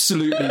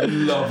absolutely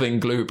loving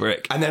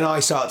Gluebrick. And then I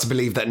start to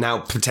believe that now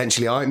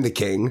potentially I'm the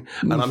king,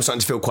 and I'm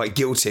starting to feel quite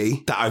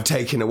guilty that I've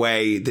taken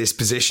away this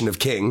position of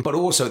king. But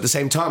also at the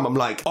same time, I'm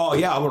like, oh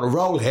yeah, I want to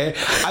roll here.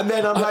 And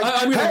then I'm like,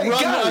 I'm going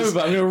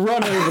to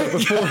run over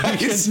before he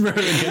can ruin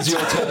it. It's your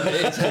turn.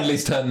 It's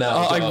Henley's turn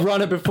now. I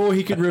run it before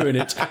he can ruin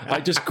it. I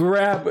just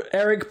grab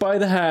Eric by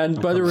the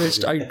hand, by the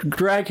wrist. I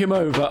drag him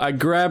over. I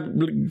grab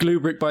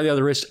Gluebrick by the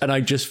other wrist, and I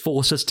just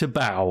force us to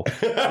bow.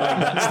 Like,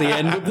 that's the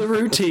end of the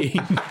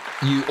routine.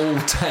 You all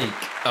take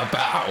a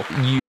bow.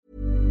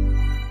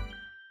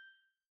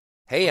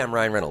 Hey, I'm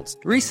Ryan Reynolds.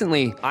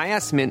 Recently, I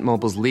asked Mint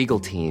Mobile's legal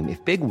team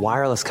if big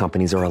wireless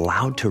companies are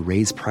allowed to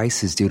raise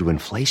prices due to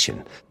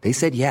inflation. They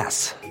said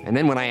yes. And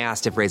then when I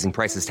asked if raising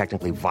prices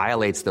technically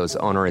violates those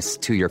onerous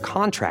 2-year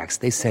contracts,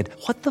 they said,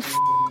 what the f***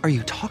 are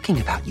you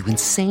talking about, you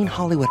insane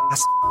Hollywood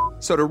ass f-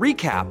 So to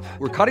recap,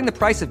 we're cutting the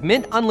price of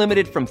Mint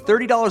Unlimited from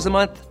 $30 a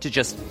month to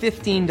just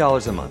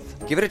 $15 a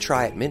month. Give it a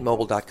try at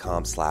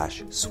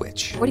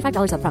mintmobile.com/switch.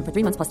 $45 up front for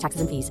 3 months plus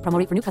taxes and fees. Promo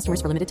rate for new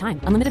customers for limited time.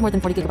 Unlimited more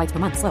than 40 gigabytes per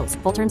month. Slows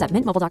full terms at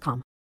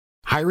mintmobile.com.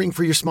 Hiring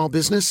for your small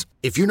business?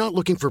 If you're not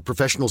looking for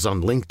professionals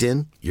on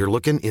LinkedIn, you're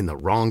looking in the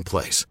wrong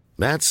place.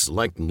 That's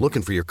like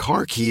looking for your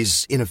car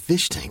keys in a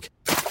fish tank.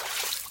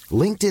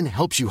 LinkedIn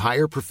helps you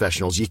hire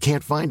professionals you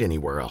can't find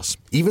anywhere else,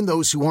 even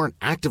those who aren't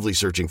actively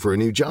searching for a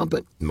new job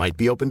but might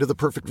be open to the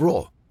perfect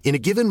role. In a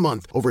given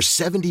month, over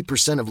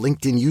 70% of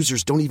LinkedIn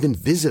users don't even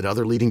visit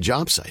other leading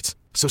job sites.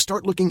 So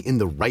start looking in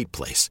the right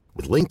place.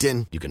 With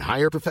LinkedIn, you can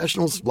hire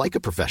professionals like a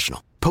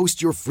professional.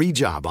 Post your free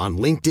job on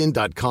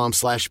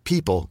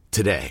linkedin.com/people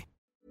today.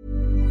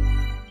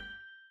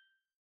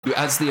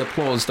 As the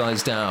applause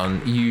dies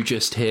down, you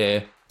just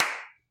hear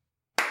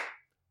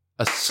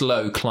a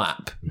slow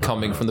clap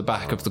coming from the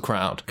back of the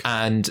crowd,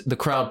 and the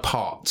crowd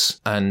parts,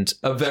 and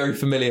a very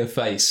familiar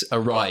face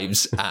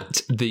arrives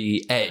at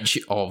the edge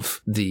of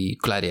the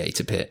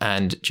gladiator pit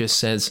and just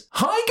says,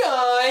 "Hi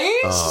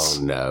guys!" Oh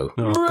no.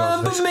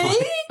 Remember me?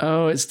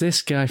 Oh, it's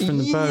this guy from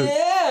the boat.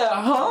 Yeah,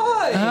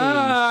 hi.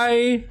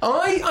 Hi.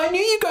 I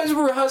knew you guys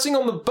were rehearsing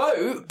on the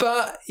boat,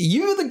 but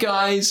you were the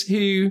guys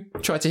who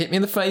tried to hit me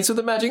in the face with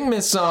a magic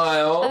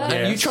missile,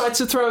 and you tried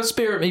to throw a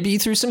spear at me, but you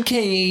threw some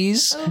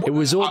keys. It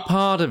was all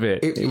part of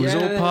it. It was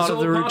all part of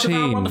the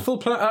routine. Wonderful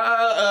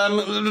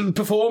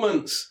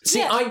performance.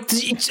 See,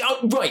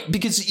 right,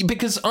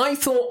 because I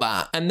thought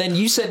that, and then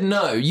you said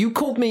no. You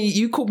called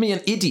me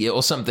an idiot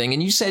or something,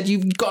 and you said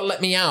you've got to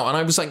let me out, and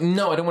I was like,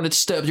 no, I don't want to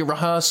disturb your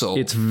rehearsal.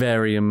 It's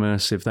very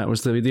immersive. That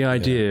was the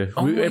idea.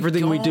 Oh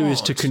Everything we do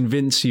is to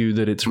convince you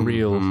that it's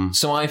real.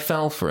 So I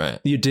fell for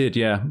it. You did,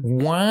 yeah.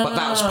 Wow. But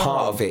that was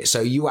part of it.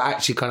 So you were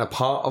actually kind of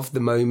part of the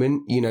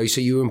moment,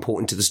 so you were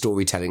important to the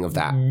storytelling of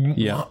that.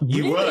 Yeah.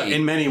 You were,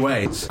 in many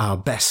ways, our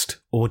best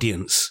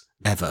audience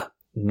ever.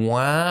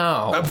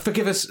 Wow.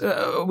 Forgive us,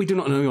 we do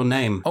not know your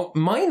name. Oh,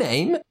 my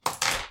name?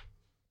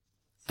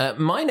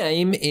 My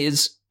name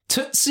is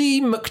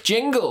Tootsie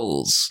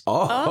McJingles.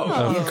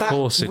 Of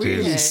course it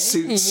really is.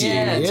 suits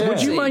Yeah, you. Yeah.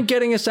 Would you mind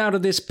getting us out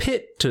of this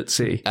pit,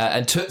 Tootsie?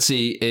 And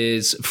Tootsie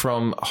is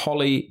from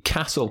Holly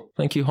Castle.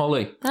 Thank you,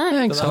 Holly.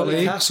 Thanks,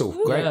 Holly. Castle.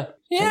 Great.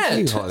 Yeah, Thank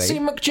you, Tootsie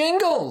Holly.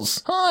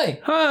 McJingles. Hi.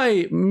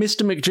 Hi,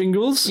 Mr.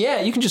 McJingles.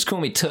 Yeah, you can just call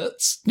me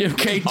Toots.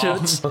 Okay,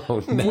 Toots.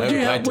 Oh, no,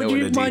 would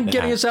you mind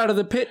getting us out of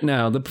the pit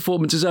now? The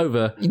performance is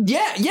over.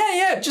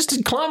 Yeah. Just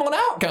to climb on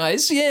out,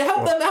 guys. Yeah,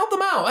 help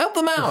them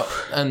out.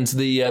 And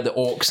the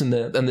orcs and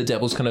the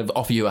devils kind of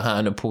offer you a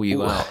hand and pull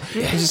you out.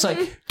 It's just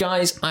like,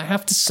 guys, I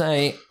have to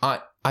say,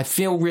 I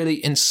feel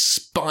really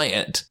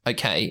inspired,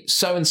 okay?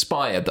 So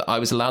inspired that I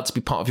was allowed to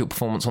be part of your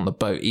performance on the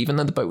boat, even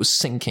though the boat was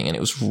sinking and it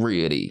was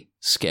really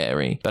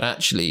scary. But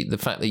actually, the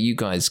fact that you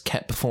guys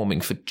kept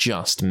performing for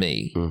just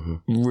me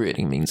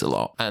really means a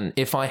lot. And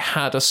if I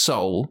had a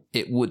soul,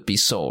 it would be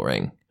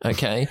soaring,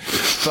 okay?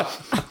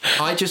 But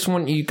I just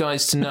want you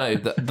guys to know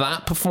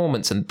that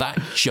performance and that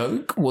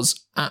joke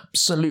was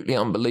absolutely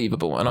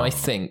unbelievable. And I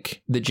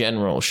think the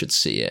general should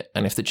see it.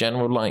 And if the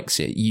general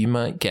likes it, you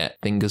might get,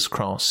 fingers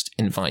crossed,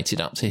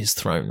 invited up to his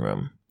throne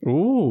room.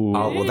 Ooh.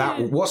 Oh,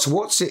 well,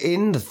 what's it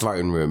in the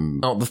throne room?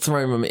 Oh, the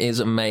throne room is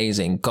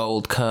amazing.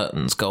 Gold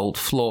curtains, gold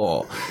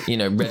floor,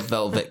 red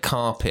velvet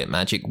carpet,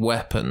 magic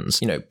weapons,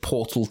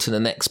 portal to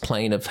the next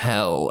plane of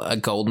hell, a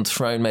golden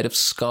throne made of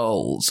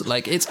skulls.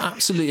 Like, it's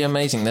absolutely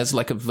amazing. There's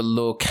like a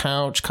velour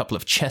couch, couple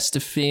of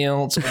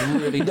Chesterfields,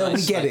 really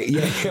nice. We get it.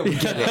 Yeah, we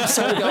get it.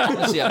 So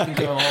honestly, I can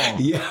go on.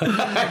 Yeah,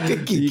 I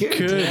think you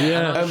could,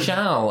 yeah.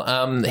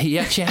 Shall. He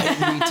actually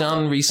had it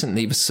redone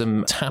recently with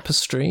some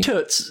tapestry.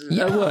 Toots,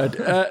 a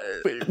word.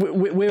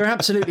 We're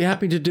absolutely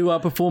happy to do our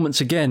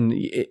performance again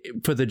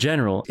for the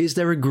general. Is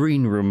there a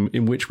green room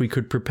in which we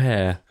could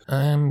prepare?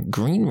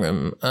 Green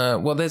room?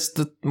 Well, there's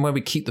where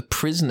we keep the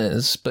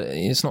prisoners, but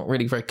it's not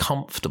really very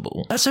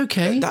comfortable. That's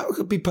okay. That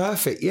could be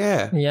perfect,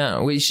 yeah.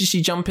 Yeah,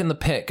 you jump in the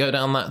pit, go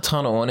down that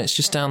tunnel, and it's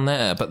just down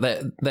there. But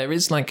there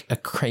is like a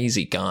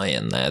crazy guy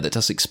in there that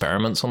does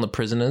experiments on the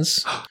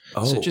prisoners.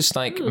 So just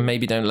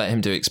maybe don't let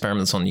him do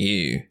experiments on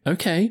you.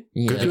 Okay.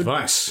 Yeah. Good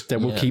advice.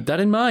 Then we'll keep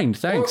that in mind.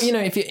 Thanks. Well,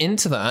 if you're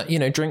into that,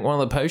 drink one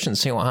of the potions,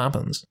 see what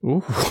happens.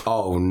 Ooh.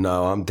 Oh,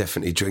 no, I'm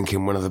definitely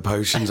drinking one of the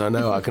potions. I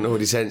know, I can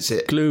already sense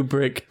it. Glue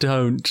brick,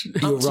 don't.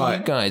 You're right.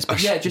 You guys.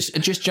 But yeah,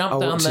 just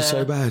jump down there.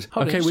 so bad.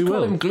 Okay, we will.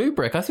 Call him Glue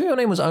Brick. I thought your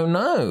name was Oh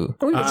No.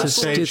 It's a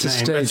stage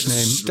name.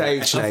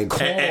 Stage name.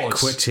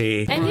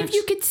 Equity. And if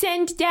you could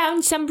send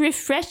down some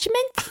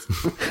refreshments?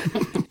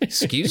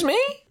 Excuse me?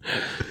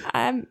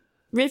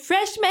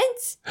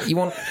 Refreshments? You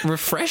want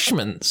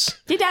refreshments?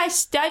 Did I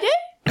stutter?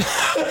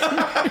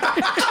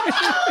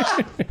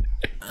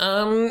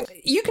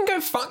 You can go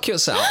fuck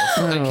yourself,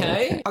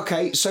 okay?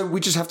 Okay, so we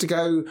just have to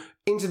go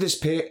into this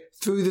pit,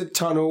 through the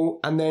tunnel,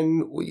 and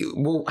then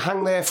we'll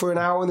hang there for an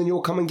hour, and then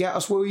you'll come and get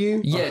us, will you?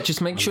 Yeah, just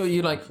make sure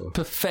you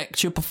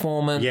perfect your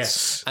performance.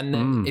 Yes. And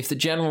then if the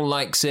general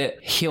likes it,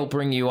 he'll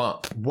bring you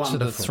up to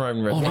the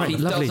throne room. Right, if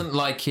he lovely. doesn't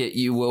like it,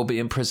 you will be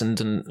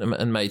imprisoned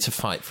and made to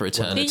fight for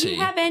eternity. Do you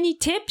have any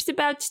tips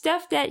about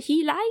stuff that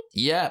he likes?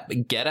 Yeah,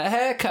 get a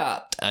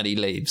haircut. And he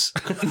leaves.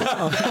 Thank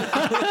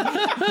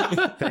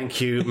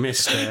you,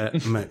 Mr.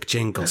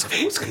 McJingles.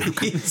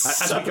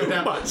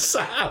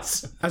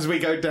 As we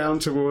go down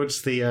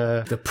towards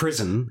the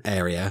prison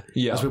area,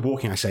 as we're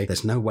walking, I say,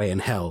 there's no way in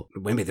hell.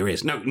 Maybe there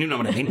is. No, you know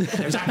what I mean?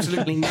 There's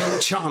absolutely no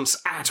chance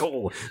at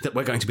all that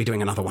we're going to be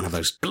doing another one of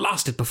those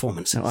blasted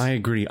performances. No, I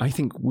agree. I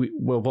think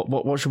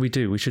what should we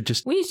do? We should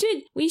just...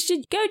 We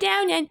should go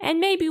down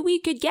and maybe we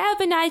could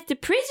galvanize the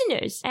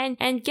prisoners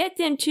and get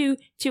them to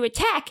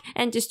attack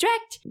and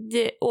distract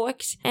the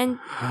orcs. And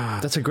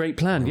that's a great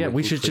plan. Yeah,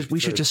 we should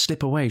just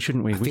slip away,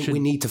 shouldn't we? I think we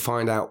need to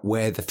find out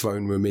where the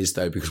throne room is,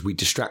 though, because we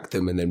distract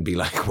them and then be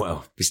like,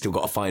 well, we still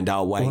got to find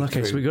our way. Well,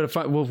 okay, so we got to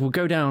find. We'll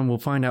go down and we'll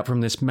find out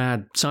from this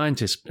mad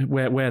scientist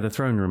where the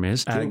throne room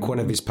is. Drink one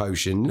of his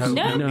potions.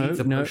 No.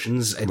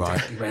 Potions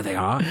exactly where they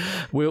are.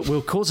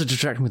 We'll cause a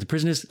distraction with the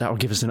prisoners. That will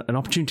give us an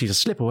opportunity to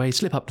slip away,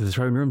 slip up to the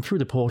throne room through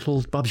the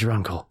portal. Bob's your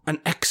uncle.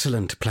 An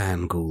excellent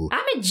plan, Ghoul.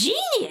 I'm a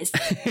genius.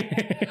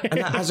 And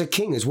as a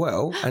king as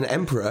well, an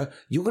emperor,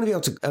 you're going to be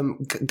able to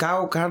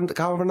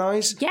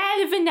galvanize?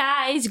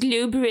 Galvanize,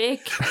 glue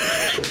brick.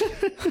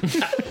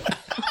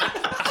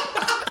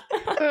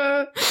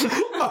 Oh,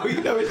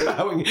 it's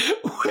bowing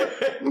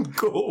when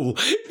Ghoul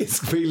is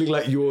feeling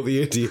like you're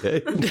the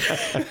idiot.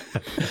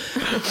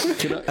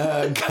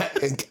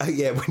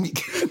 When you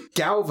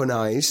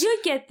galvanize, You'll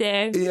get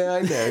there. Yeah,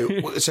 I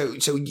know.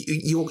 So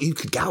you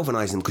could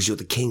galvanize them because you're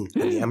the king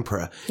and the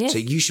emperor. Yes. So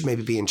you should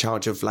maybe be in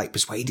charge of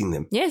persuading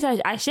them. Yes,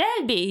 I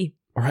shall be.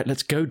 All right,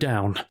 let's go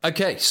down.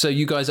 Okay, so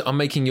you guys are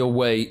making your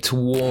way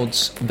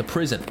towards the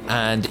prison,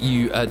 and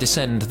you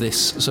descend this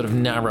sort of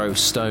narrow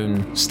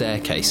stone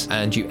staircase,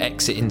 and you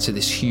exit into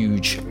this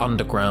huge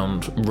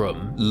underground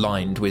room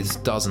lined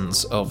with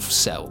dozens of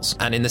cells.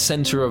 And in the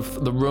centre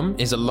of the room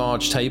is a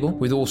large table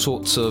with all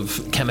sorts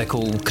of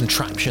chemical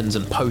contraptions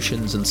and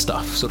potions and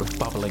stuff sort of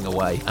bubbling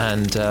away.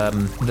 And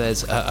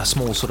there's a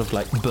small sort of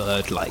like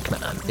bird-like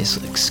man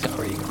is like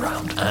scurrying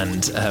around,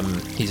 and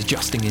he's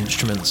adjusting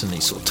instruments and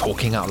he's sort of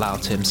talking out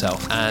loud to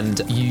himself.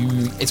 And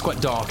it's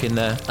quite dark in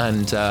there,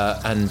 and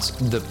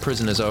the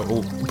prisoners are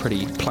all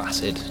pretty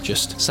placid,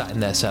 just sat in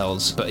their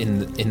cells. But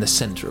in the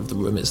centre of the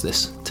room is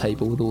this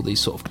table with all these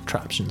sort of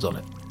contraptions on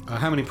it.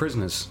 How many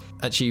prisoners?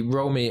 Actually,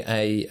 roll me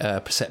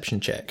a perception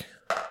check.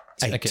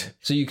 8. Okay,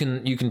 so you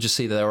can just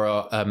see there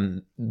are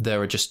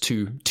just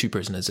two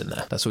prisoners in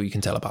there. That's all you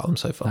can tell about them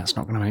so far. That's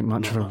not going to make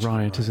much of a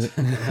riot, is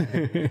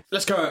it?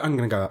 Let's go. I'm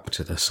going to go up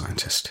to the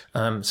scientist.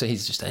 So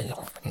he's just doing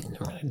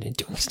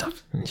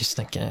stuff, and just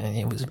like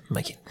he was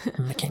making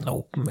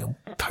little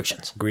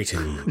potions.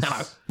 Greetings.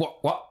 No,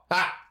 what?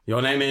 Ah,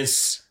 your name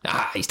is?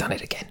 He's done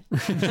it again.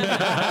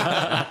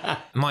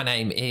 My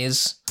name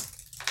is.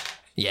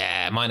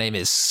 Yeah, my name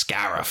is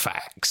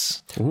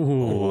Scarafax.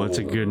 Ooh, that's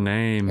a good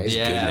name. It's a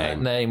good name. That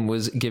name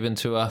was given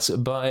to us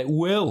by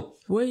Will.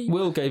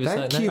 Will gave us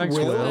that name. Thank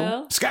you,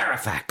 Will.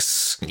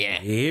 Scarafax.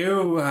 Yeah.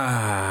 You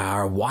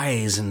are a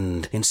wise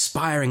and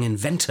inspiring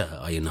inventor,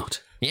 are you not?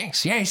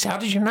 Yes. How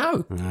did you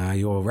know?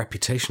 Your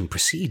reputation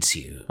precedes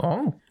you.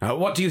 Oh.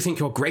 What do you think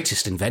your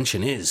greatest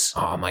invention is?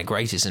 Oh, my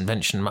greatest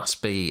invention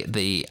must be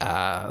the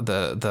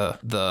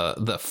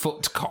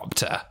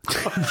footcopter.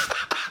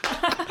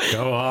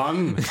 Go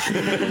on.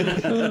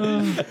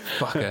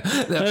 Fucker.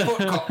 The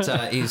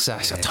footcopter is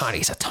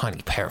a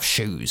tiny pair of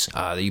shoes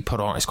that you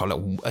put on. It's got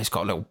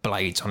little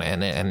blades on it,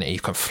 and you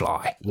can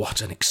fly.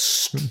 What an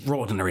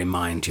extraordinary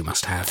mind you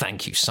must have.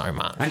 Thank you so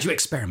much. And you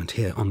experiment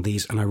here on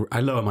these, and I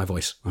lower my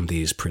voice, on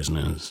these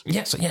prisoners.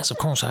 Yes, of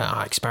course.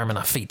 I experiment.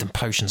 I feed them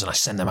potions, and I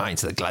send them out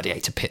into the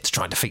gladiator pit to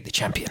try and defeat the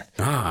champion.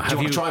 Do you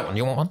want to try one?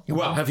 You want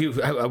one? Have you?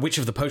 Which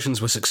of the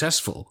potions were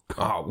successful?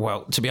 Oh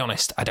well, to be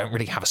honest, I don't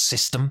really have a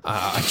system.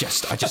 I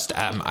just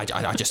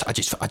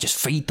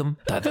feed them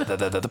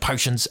the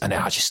potions, and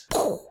then I just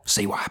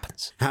see what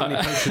happens. How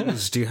many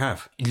potions do you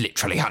have?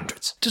 Literally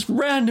hundreds. Just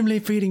randomly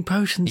feeding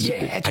potions.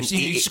 Yeah,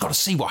 you just got to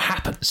see what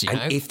happens. You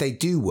know? If they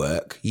do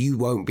work, you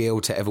won't be able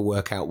to ever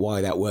work out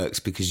why that works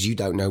because you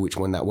don't know which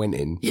one that went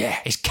in. Yeah,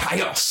 it's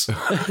chaos.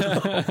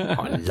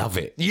 I love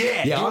it.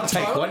 Yeah, I'll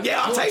take one.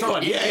 Yeah, I'll take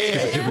one.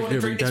 Yeah.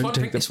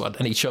 Drink this one,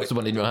 and he shoves the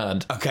one in your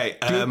hand. Okay,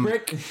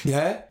 Rick.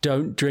 Yeah?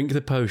 Don't drink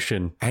the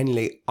potion.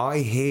 Henley, I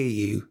hear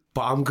you,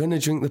 but I'm going to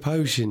drink the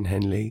potion,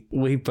 Henley.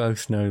 We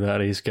both know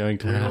that is going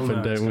to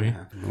happen, don't we?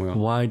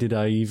 Why did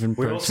I even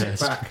protest? We'll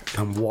sit back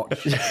and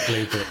watch.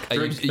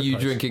 Are you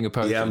drinking a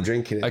potion? Yeah, I'm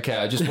drinking it. Okay,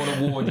 I just want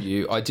to warn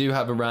you, I do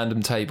have a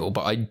random table,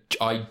 but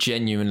I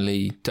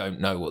genuinely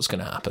don't know what's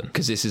going to happen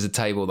because this is a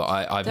table that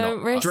I've Don't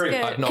not... risk Drink.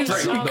 it. I've not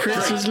drank.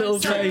 Chris's little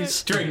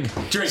face. Drink.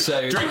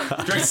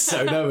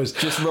 So nervous.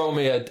 Just roll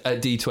me a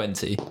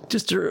D20.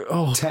 Just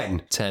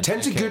 10.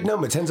 10's a good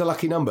number. 10's a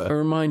lucky number. a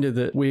reminder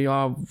that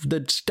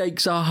the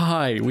stakes are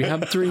high. We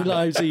have 3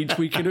 lives each.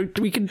 We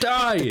can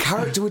die. The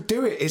character would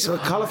do it. It's a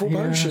colourful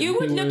potion. You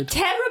would look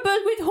terrible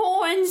with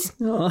horns.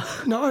 No,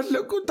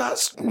 look,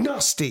 that's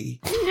nasty.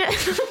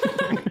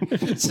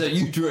 So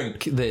you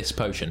drink this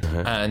potion,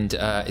 and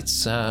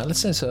it's let's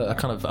say it's a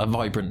kind of a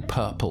vibrant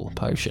purple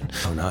potion.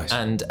 Oh, nice!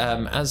 And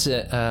as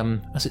it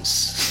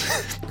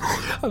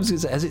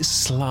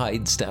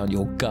slides down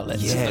your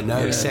gullet,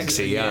 it's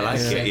sexy. Yeah, I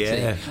like it.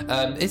 Yeah,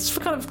 it's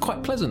kind of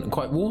quite pleasant and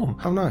quite warm.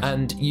 Oh, nice!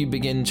 And you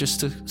begin just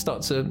to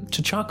start to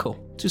chuckle.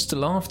 Just to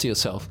laugh to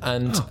yourself,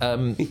 and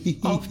after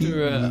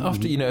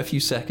a few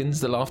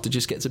seconds, the laughter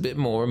just gets a bit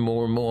more and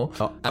more and more,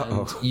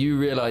 and you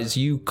realise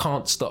you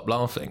can't stop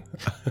laughing,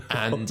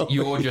 and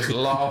you're just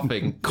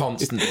laughing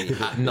constantly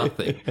at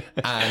nothing,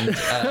 and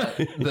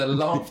the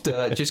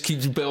laughter just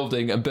keeps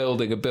building and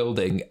building and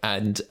building,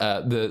 and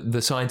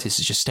the scientist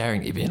is just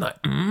staring at you, being like,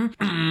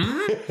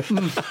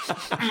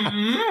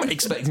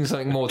 expecting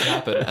something more to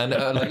happen, and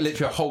like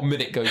literally a whole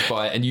minute goes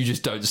by, and you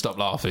just don't stop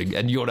laughing,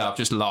 and you're now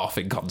just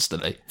laughing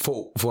constantly.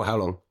 For how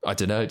long? I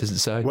don't know. It doesn't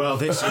say. Well,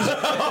 this is...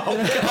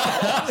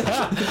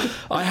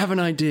 I have an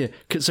idea.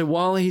 So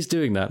while he's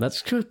doing that,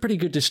 that's a pretty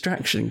good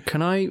distraction.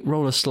 Can I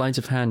roll a sleight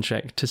of hand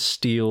check to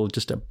steal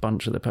just a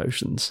bunch of the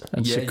potions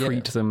and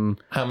secrete them?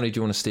 How many do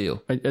you want to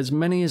steal? As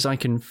many as I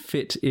can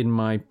fit in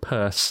my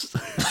purse.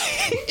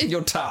 In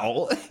your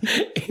towel?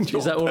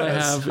 Is that all I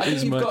have?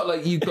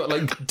 You've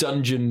got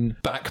dungeon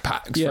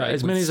backpacks. Yeah, right,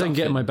 as many as I can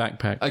get in my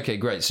backpack. Okay,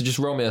 great. So just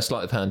roll me a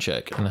sleight of hand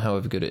check, and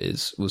however good it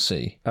is, we'll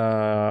see.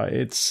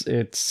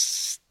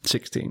 It's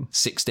 16.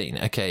 16.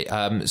 Okay. So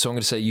I'm going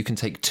to say you can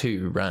take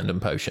 2 random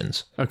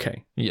potions.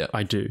 Okay. Yeah,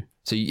 I do.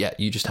 So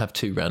you just have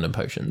 2 random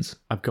potions.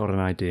 I've got an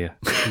idea.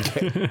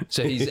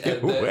 So he's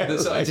the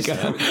scientist.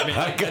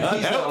 I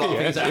can't help you.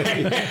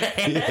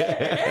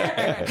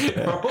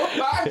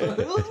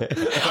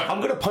 I'm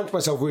going to punch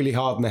myself really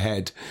hard in the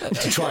head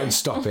to try and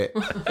stop it.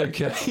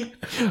 Okay.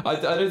 I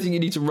don't think you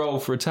need to roll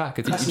for attack.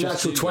 I think That's you a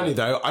just natural 20,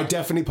 though. I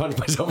definitely punched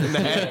myself in the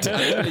head.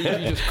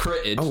 You just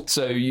critted,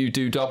 so you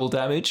do double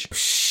damage.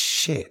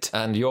 Shit.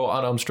 And your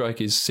unarmed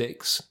strike is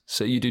 6,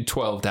 so you do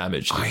 12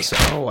 damage.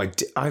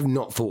 I've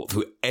not thought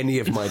through any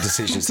of my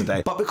decisions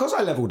today. But because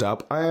I leveled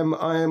up,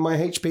 my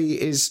HP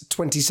is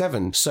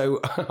 27,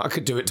 so I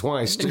could do it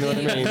twice. Do you know what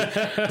I mean?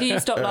 Do you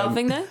stop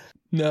laughing though?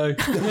 No.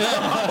 So you're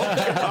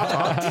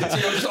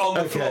just on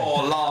the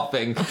floor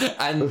laughing,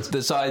 and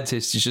the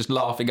scientist is just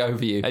laughing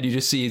over you, and you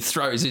just see he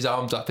throws his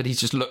arms up and he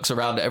just looks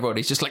around at everyone.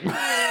 He's just like,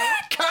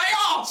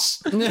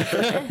 chaos!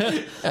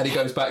 And he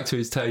goes back to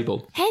his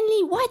table.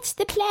 Henley, what's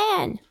the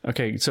plan?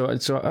 Okay, so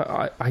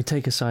I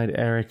take aside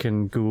Eric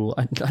and Ghoul.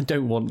 I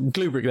don't want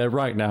Gluebrick there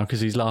right now because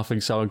he's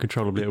laughing so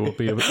uncontrollably. It will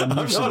be a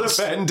nuisance. I'm not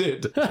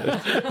offended.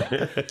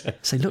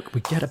 Say, look,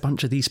 we get a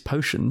bunch of these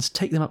potions,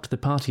 take them up to the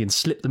party and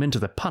slip them into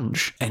the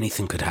punch.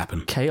 Anything could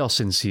happen. Chaos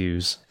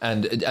ensues.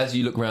 And as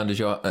you look around as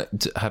you're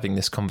having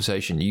this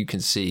conversation, you can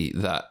see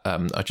that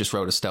I just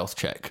rolled a stealth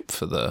check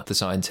for the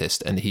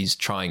scientist, and he's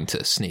trying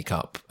to sneak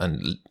up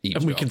and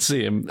eavesdrop. And we can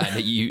see him. And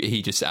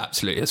he just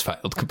absolutely has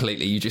failed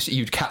completely.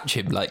 You'd catch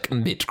him like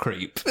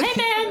mid-creep. Hey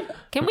man,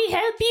 can we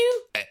help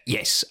you?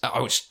 Yes, I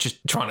was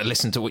just trying to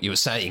listen to what you were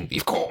saying.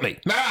 You've caught me.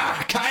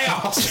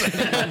 Chaos!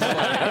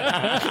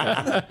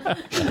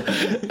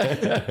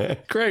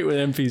 Great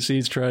when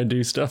NPCs try and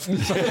do stuff.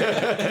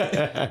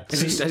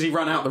 Has he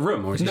run out the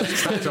room, or is he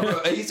just backed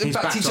off? He's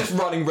just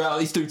running around.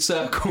 He's doing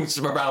circles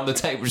around the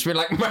table, just being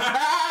like,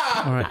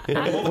 all right.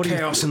 All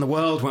chaos in the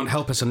world won't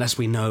help us unless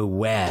we know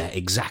where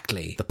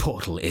exactly the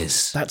portal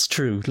is. That's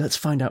true. Let's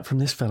find out from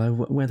this fellow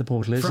where the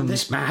portal is. From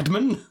this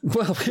madman?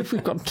 Well, if we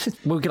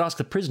could ask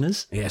the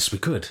prisoners. Yes, we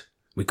could.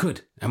 We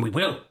could, and we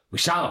will. We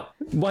shall.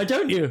 Why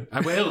don't you? I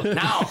will,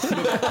 now.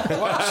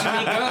 Watch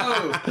me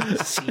go.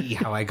 See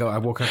how I go. I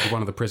walk up to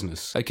one of the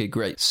prisoners. Okay,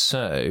 great.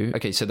 So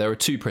there are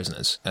 2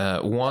 prisoners.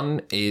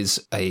 One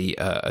is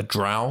a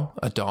drow,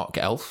 a dark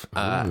elf,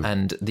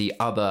 and the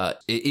other,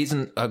 it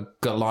isn't a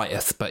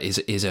Goliath, but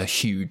is a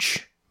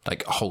huge,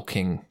 like,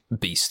 hulking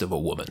beast of a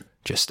woman.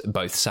 Just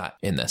both sat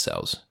in their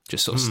cells,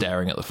 just sort of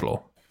staring at the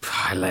floor.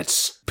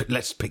 Let's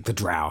pick the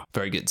drow.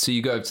 Very good. So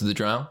you go over to the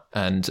drow,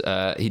 and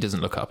he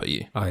doesn't look up at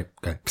you. I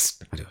go,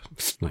 psst. I do,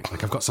 psst,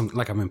 like I've got something,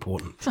 like I'm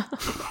important.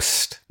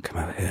 Psst, come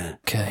over here.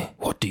 Okay,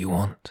 what do you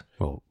want?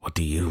 Well, what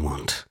do you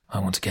want? I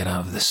want to get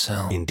out of this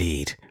cell.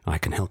 Indeed. I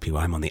can help you.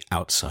 I'm on the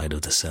outside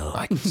of the cell.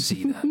 I can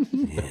see that.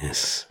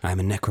 Yes. I'm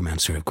a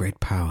necromancer of great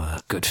power.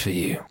 Good for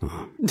you.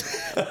 Oh.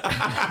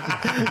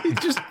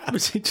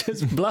 Was he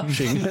just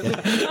blushing?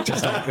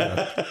 Just like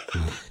that.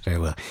 Very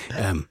well.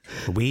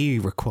 We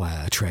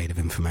require a trade of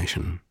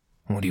information.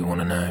 What do you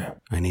want to know?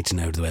 I need to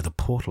know where the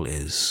portal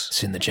is.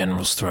 It's in the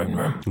General's throne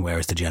room. Where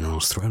is the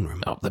General's throne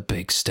room? Up the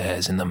big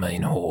stairs in the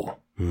main hall.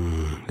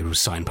 It was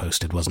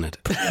signposted, wasn't it?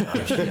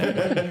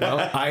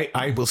 Well,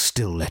 I will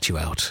still let you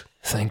out.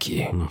 Thank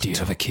you. Do you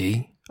have a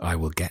key? I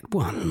will get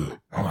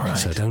one. All right.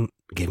 So don't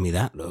give me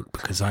that look,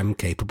 because I'm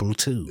capable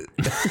too.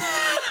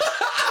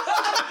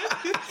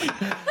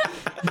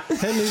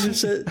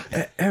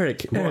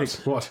 Eric.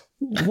 What?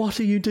 What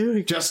are you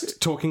doing? Just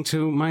talking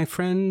to my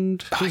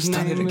friend. His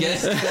name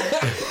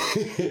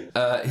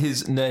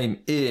his name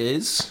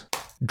is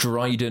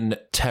Dryden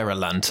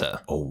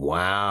Terralanta. Oh,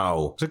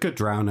 wow. It's a good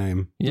drow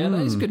name. Yeah,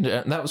 that is good.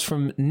 That was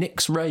from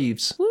Nick's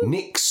Raves. Woo.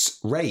 Nick's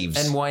Raves?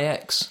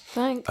 NYX.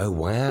 Thanks. Oh,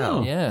 wow.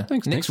 Oh, yeah.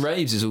 Thanks, Nick's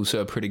Raves is also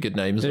a pretty good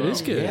name as well. It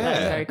is good.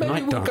 Yeah. Very cool.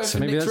 Night dancer.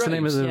 Maybe that's the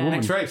name of the woman.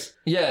 Nick's Raves.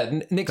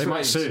 Yeah, Nick's They might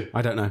Raves. sue.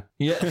 I don't know.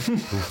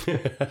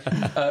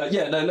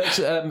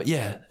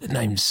 Yeah.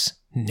 Name's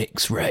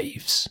Nick's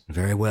Raves.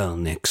 Very well,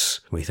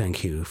 Nix. We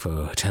thank you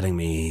for telling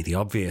me the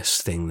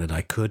obvious thing that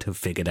I could have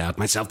figured out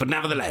myself, but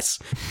nevertheless,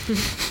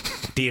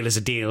 deal is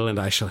a deal, and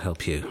I shall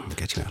help you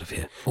get you out of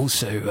here.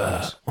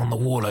 Also, on the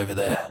wall over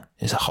there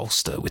is a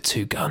holster with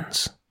 2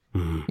 guns.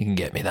 You can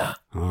get me that.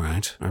 All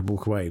right. I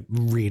walk away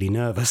really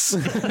nervous.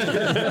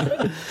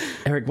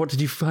 Eric, what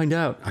did you find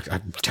out?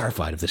 I'm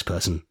terrified of this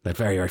person. They're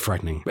very, very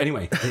frightening. But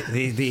anyway,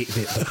 the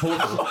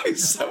portal... Oh,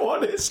 he's so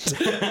honest.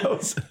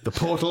 The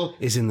portal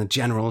is in the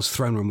General's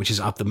throne room, which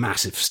is up the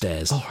massive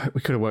stairs. Oh, right,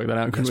 we could have worked that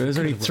out, couldn't we? There's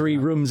only 3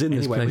 rooms in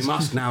this Anyway, place. we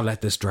must now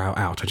let this drow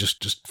out. I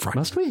just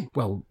frightened. Must we?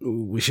 Well,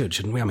 we should,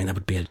 shouldn't we? I mean,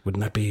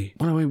 wouldn't that be...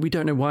 Well, I mean, we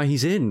don't know why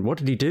he's in. What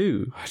did he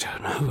do? I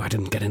don't know. I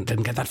didn't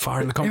get that far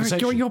in the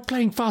conversation. Eric, you're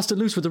playing fast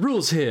and loose with the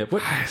rules here.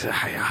 What?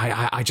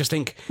 I just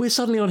think... We're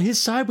suddenly on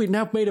his side. We've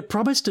now made a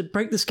promise to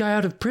break this guy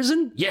out of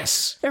prison?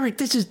 Yes. Eric,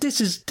 this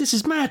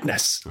is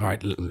madness. All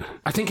right,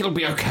 I think it'll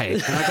be okay.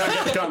 And I go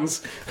get the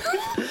guns.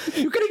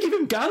 You're going to give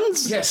him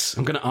guns? Yes,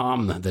 I'm going to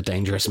arm the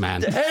dangerous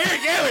man.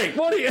 Eric,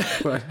 what are you...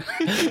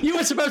 You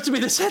were supposed to be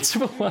the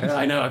sensible one.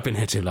 I know, I've been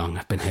here too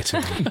long.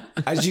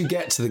 As you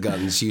get to the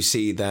guns, you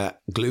see that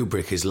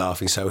Gluebrick is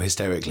laughing so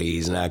hysterically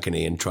he's in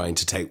agony and trying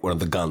to take one of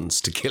the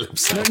guns to kill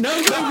himself. No.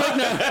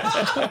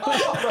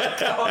 Oh my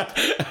God.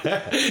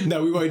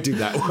 No, we won't do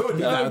that.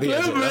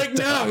 Gluebrick,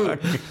 no.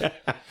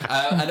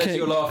 And as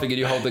you're laughing and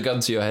you hold the gun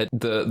to your head,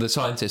 the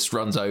scientist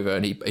runs over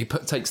and he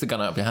takes the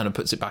gun out of your hand and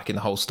puts it back in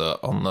the holster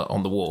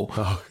on the wall.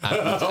 He's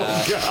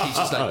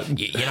just like,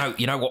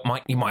 you know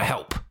what you might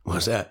help.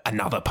 What's that?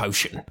 Another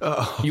potion.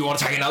 You want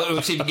to take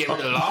another? See if you can get rid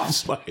of the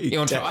laughs. You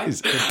want to try?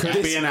 It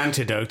could be an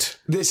antidote.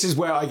 This is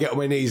where I get on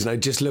my knees and I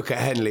just look at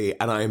Henley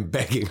and I am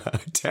begging her,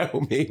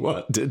 tell me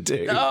what to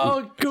do.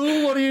 Oh,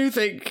 cool. What do you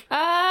think?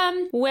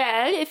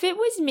 Well, if it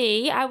was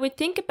me, I would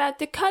think about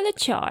the colour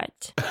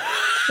chart.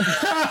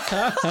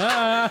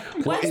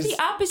 What's the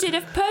opposite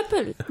of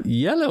purple?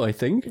 Yellow, I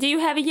think. Do you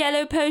have a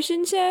yellow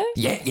potion, sir?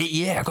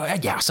 Yeah. I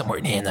got somewhere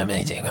in here in the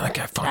meeting.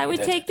 I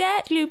would take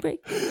that, Gluebrick.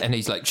 And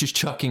he's like just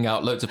chucking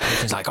out loads of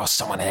potions. Like,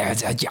 someone there.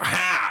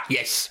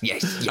 Yes.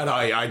 And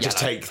I just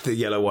take the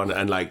yellow one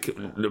and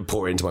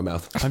pour it into my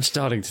mouth. I'm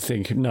starting to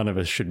think none of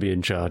us should be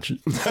in charge.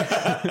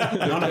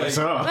 None of us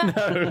are.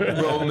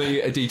 No. Roll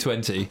me a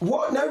d20.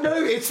 What? No,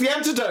 it's the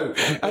antidote.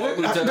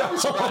 That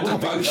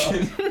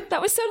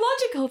was so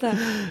logical,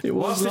 though. It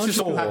was Whilst this is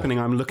all happening,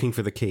 I'm looking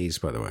for the keys,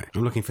 by the way.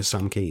 I'm looking for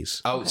some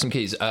keys. Oh, some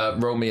keys.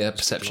 Roll me a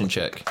perception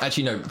check.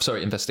 Actually, no,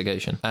 sorry,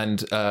 investigation. And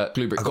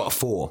Gluebrick. I got a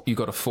 4. You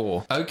got a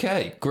 4.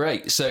 Okay,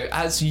 great. So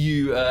as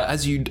you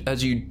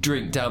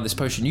drink down this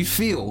potion, you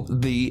feel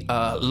the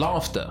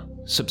laughter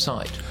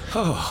subside,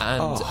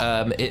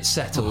 it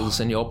settles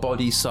and your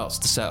body starts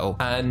to settle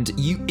and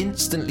you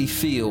instantly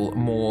feel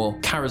more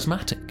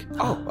charismatic,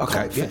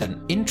 confident,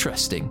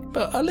 interesting,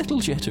 but a little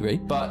jittery.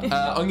 But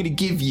I'm going to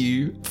give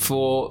you,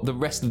 for the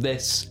rest of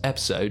this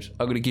episode,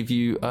 I'm going to give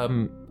you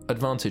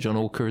advantage on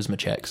all charisma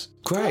checks.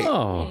 Great.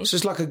 Oh. It's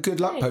just like a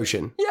good luck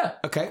potion. Yeah.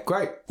 Okay,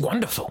 great.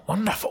 Wonderful.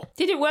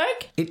 Did it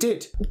work? It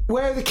did.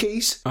 Where are the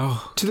keys?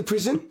 Oh. To the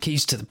prison?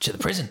 Keys to the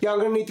prison. Yeah, I'm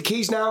going to need the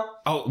keys now.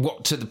 Oh,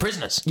 what, to the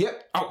prisoners?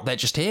 Yep. Oh, they're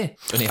just here.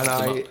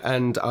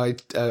 And I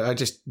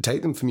just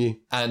take them from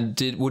you.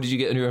 And what did you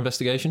get in your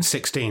investigation?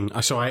 16.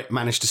 So I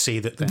managed to see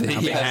that they're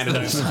now being handed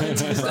over.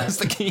 That's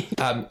the key.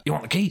 You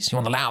want the keys? You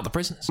want to allow the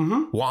prisoners?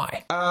 Mm-hmm.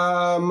 Why?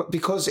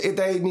 Because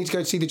they need to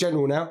go see the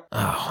general now.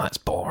 Oh, that's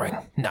boring.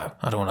 No,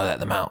 I don't want to let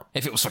them out.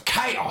 If it was for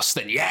chaos,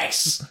 then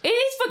yes. It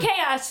is for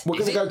chaos. We're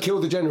going to go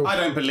kill the general. I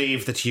don't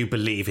believe that you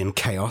believe in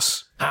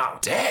chaos. How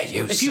dare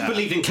you, If you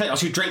believed in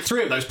chaos, you'd drink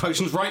 3 of those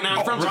potions right now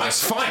in front of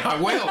us. Fine,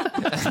 I will.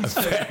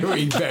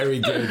 Very, very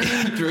good.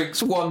 He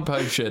drinks 1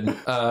 potion.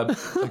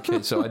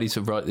 Okay, so I need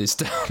to write this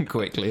down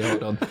quickly.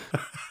 Hold on.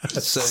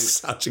 So,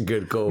 such a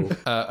good call.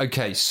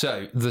 Okay,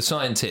 so the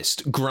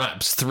scientist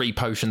grabs 3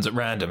 potions at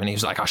random and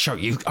he's like, I'll show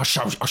you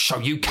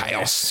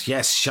chaos.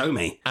 Yes, show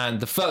me. And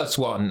the first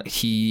one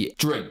he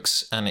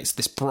drinks and it's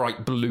this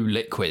bright blue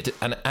liquid,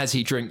 and as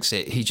he drinks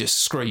it he just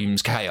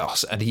screams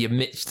chaos and he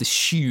emits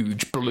this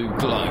huge blue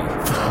glow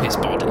from his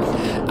body,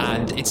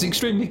 and it's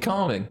extremely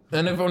calming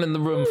and everyone in the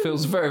room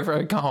feels very,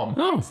 very calm.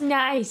 That's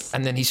nice.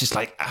 And then he's just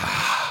like,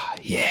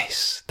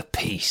 yes, the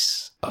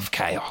peace of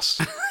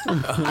chaos.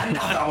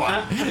 Another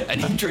one.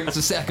 And he drinks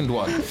a second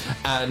one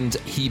and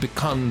he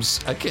becomes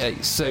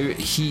so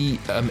he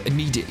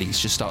immediately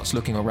just starts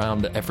looking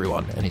around at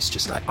everyone and he's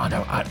just like, I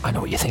know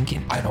what you're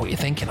thinking.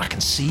 I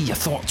can see your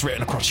thoughts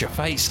written across your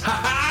face. Ha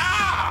ha!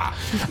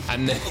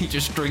 And then he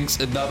just drinks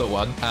another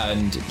one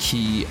and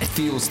he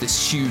feels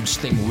this huge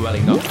thing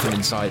welling up from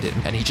inside him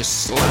and he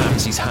just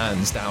slams his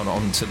hands down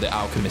onto the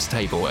alchemist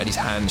table and his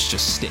hands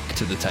just stick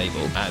to the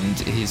table and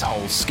his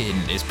whole skin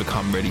has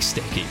become really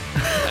sticky.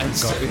 And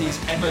so he's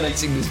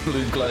emanating this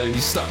blue glow.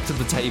 He's stuck to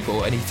the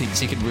table and he thinks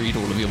he can read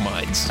all of your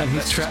minds. And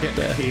he's trapped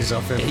there. Keys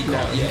off him. He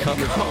can't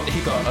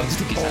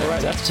unstick his hand. All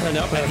right, that's turned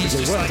up. And he's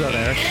just well done,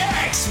 Eric.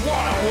 Yes, what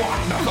a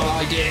wonderful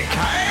idea.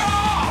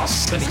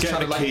 Chaos! And he's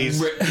trying to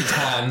rip his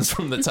hands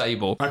from the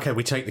table. Okay,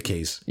 we take the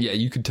keys. Yeah,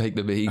 you can take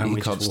them, but he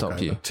can't stop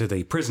you. To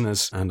the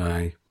prisoners, and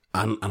I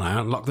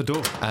unlock the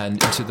door.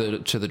 And to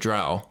the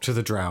drow. To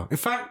the drow. In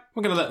fact,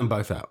 we're going to let them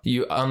both out.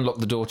 You unlock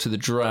the door to the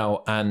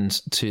drow and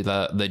to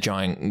the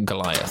giant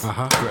Goliath.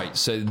 Great.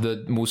 So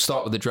we'll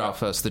start with the drow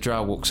first. The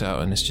drow walks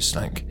out and it's just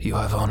like, you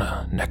have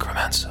honor,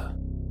 necromancer.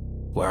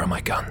 Where are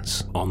my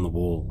guns? On the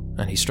wall.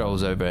 And he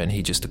strolls over and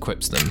he just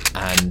equips them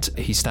and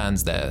he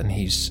stands there and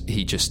he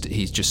just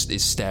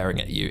is staring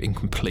at you in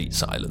complete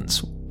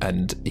silence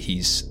and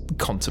he's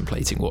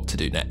contemplating what to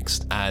do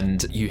next.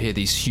 And you hear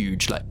these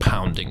huge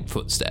pounding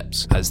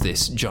footsteps as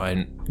this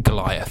giant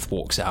Goliath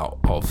walks out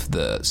of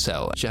the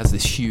cell. She has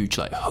this huge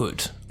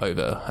hood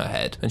over her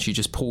head and she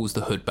just pulls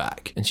the hood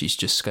back and she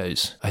just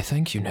goes, I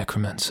thank you,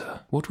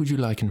 necromancer. What would you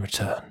like in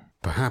return?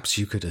 Perhaps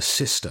you could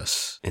assist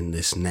us in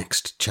this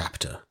next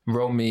chapter.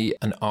 Roll me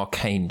an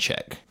arcane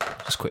check,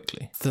 just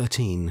quickly.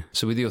 13.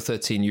 So with your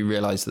 13, you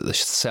realise that the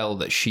cell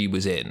that she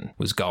was in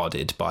was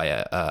guarded by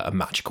a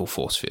magical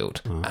force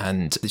field.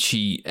 And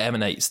she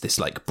emanates this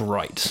like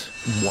bright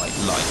white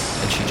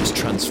light, and she just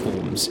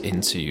transforms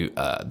into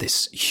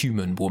this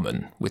human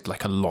woman with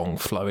like a long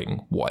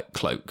flowing white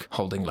cloak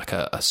holding like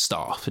a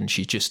staff. And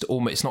she just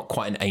almost, it's not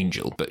quite an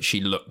angel, but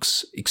she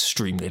looks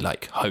extremely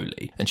like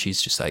holy. And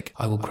she's just like,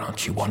 I will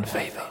grant you one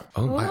favour.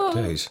 Oh, my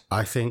days.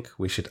 I think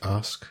we should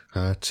ask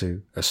her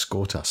to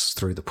escort us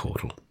through the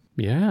portal.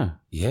 Yeah.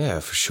 Yeah,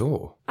 for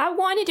sure. I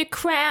wanted a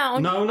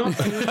crown. No, not.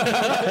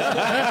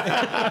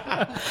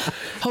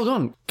 Hold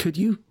on. Could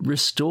you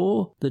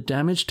restore the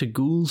damage to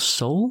Ghoul's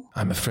soul?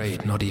 I'm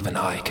afraid not even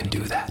I can do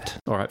that.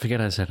 All right,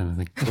 forget I said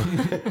anything.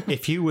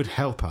 If you would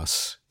help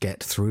us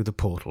get through the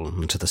portal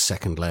into the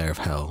second layer of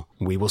hell,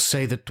 we will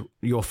say that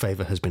your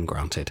favour has been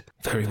granted.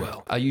 Very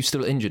well. Are you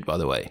still injured, by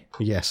the way?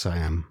 Yes, I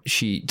am.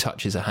 She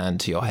touches a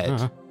hand to your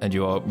head, and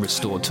you are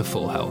restored to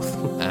full health.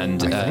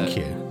 And thank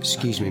you.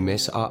 Excuse me,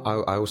 miss.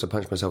 I also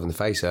punched myself in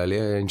the face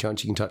earlier. Any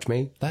chance you can touch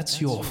me?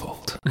 That's your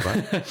fault.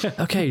 Right?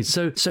 Okay,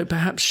 so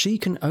perhaps she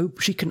can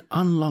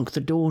unlock the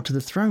door to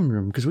the throne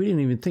room, because we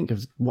didn't even think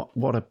of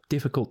what a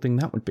difficult thing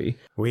that would be.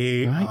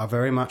 We are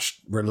very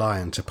much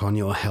reliant upon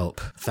your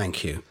help.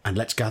 Thank you. And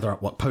let's gather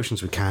up what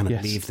potions we can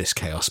and leave this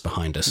chaos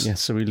behind us.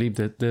 Yes, so we leave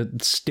the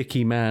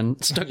sticky man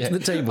stuck to the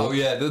table. Oh,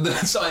 yeah, the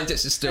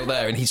scientist is still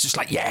there, and he's just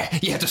like, yeah,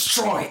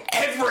 destroy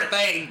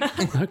everything.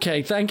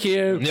 Okay, thank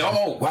you.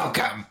 No,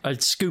 welcome. I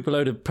scoop a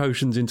load of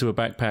potions into a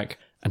backpack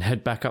and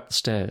head back up the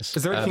stairs.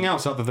 Is there anything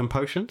else other than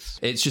potions?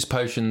 It's just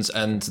potions,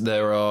 and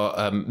there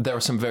are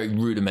some very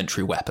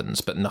rudimentary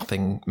weapons, but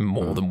nothing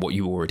more than what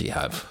you already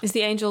have. Is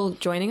the angel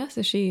joining us?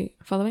 Is she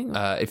following?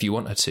 If you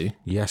want her to.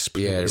 Yes,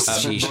 please.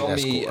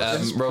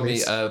 Roll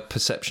me a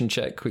perception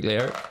check quickly,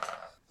 Eric.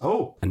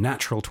 Oh, a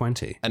natural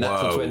 20. A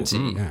natural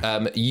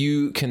 20.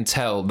 You can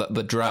tell that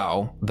the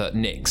drow that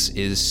Nyx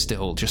is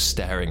still just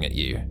staring at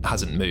you,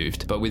 hasn't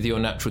moved. But with your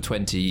natural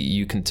 20,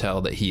 you can tell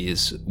that he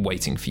is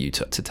waiting for you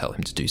to tell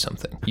him to do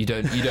something. You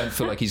don't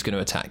feel like he's going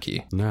to attack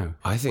you. No.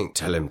 I think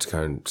tell him to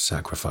go and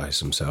sacrifice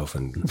himself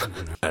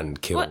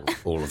and kill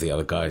all of the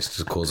other guys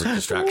to cause a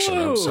distraction.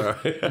 Whoa. I'm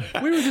sorry.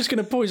 We were just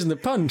going to poison the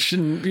punch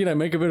and,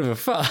 make a bit of a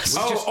fuss.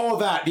 All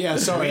that. Yeah,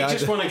 sorry. We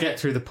just want to get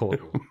through the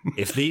portal.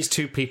 If these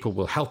two people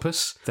will help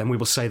us, then we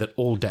will say that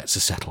all debts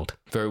are settled.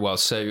 Very well.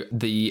 So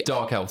the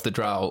dark elf, the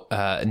drow,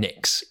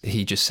 Nyx,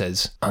 he just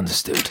says,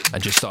 understood,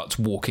 and just starts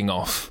walking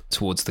off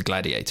towards the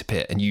gladiator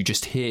pit, and you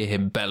just hear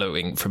him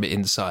bellowing from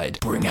inside,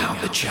 bring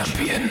out the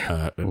champion.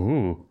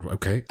 Ooh,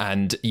 okay.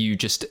 And you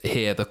just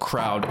hear the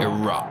crowd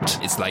erupt.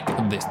 It's like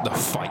the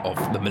fight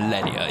of the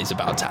millennia is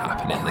about to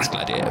happen in this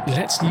gladiator pit.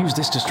 Let's use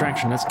this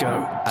distraction. Let's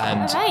go.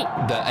 And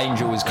the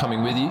angel is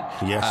coming with you.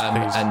 Yes,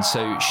 please. And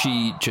so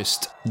she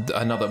just,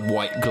 another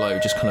white glow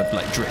just kind of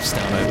like drifts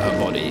down over her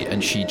body,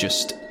 and she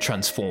just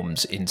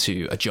transforms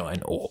into a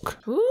giant orc.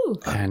 Ooh.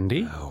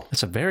 Handy.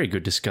 That's a very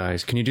good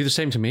disguise. Can you do the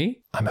same to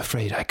me? I'm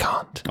afraid I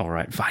can't. All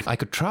right, fine. I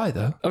could try,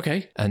 though.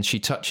 Okay. And she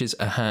touches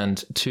a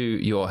hand to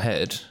your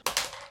head,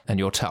 and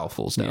your towel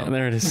falls down. Yeah,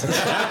 there it is.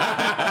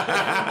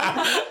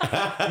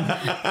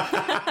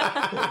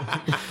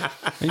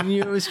 I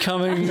knew it was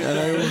coming, and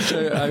I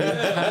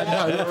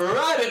had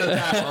right into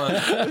that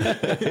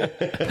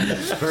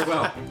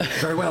one.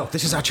 Very well.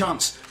 This is our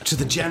chance to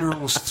the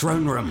general's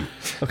throne room.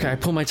 Okay, I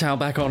pull my towel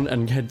back on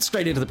and head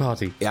straight into the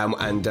party. Yeah,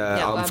 I'm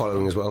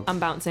following as well. I'm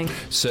bouncing.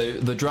 So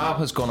the drow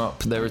has gone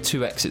up. There are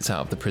two exits out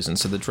of the prison.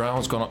 So the drow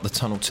has gone up the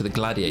tunnel to the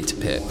gladiator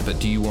pit. But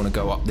do you want to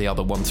go up the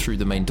other one through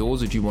the main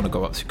doors, or do you want to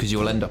go up? Because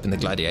you'll end up in the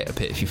gladiator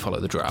pit if you follow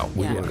the drow.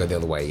 We want to go the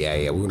other way.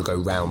 Yeah. We want to go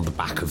round the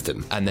back of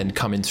them and then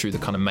come in through the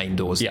kind of main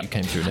doors that you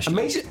came through initially.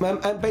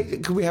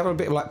 Amazing. Could we have a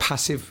bit of like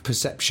passive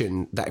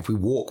perception that if we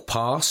walk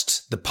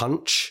past the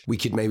punch, we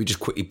could maybe just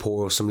quickly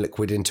pour some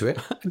liquid into it?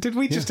 Did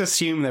we just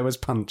assume there was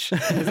punch? Is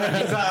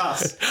that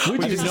us? We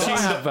just assume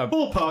have that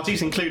all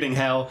parties, including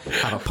hell,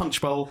 have a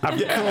punch bowl.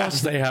 Of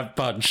course they have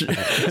punch.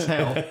 It's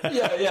hell.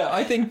 Yeah.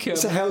 I think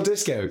it's a hell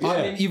disco. Yeah.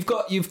 I mean, you've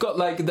got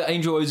like the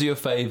angel owes you a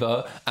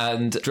favour,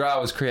 and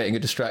drow is creating a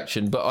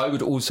distraction. But I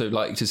would also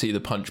like to see the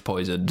punch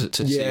poisoned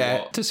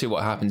to see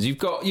what happens. You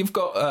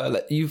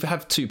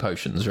have 2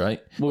 potions,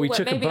 right? Well, we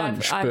took a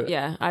bunch.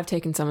 I've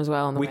taken some as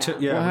well. On the way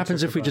out. What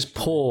happens if we just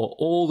pour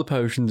all the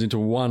potions into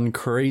one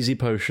crazy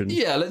potion?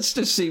 Yeah, let's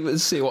just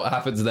see what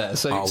happens there.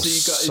 So you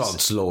guys,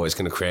 sod's law is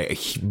going to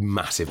create a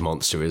massive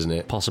monster, isn't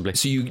it? Possibly.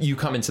 So you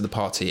come into the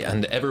party,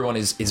 and everyone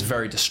is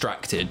very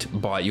distracted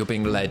by, you're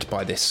being led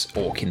by this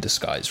orc in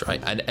disguise,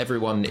 right? And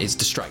everyone is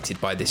distracted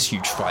by this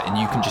huge fight, and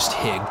you can just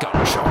hear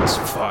gunshots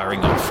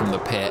firing off from the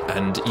pit,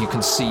 and you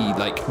can see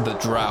like the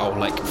drow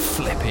like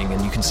flipping,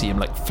 and you can see him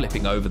like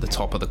flipping over the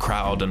top of the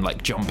crowd and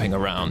like jumping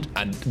around.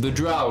 And the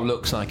drow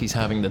looks like he's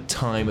having the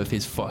time of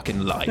his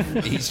fucking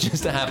life. He's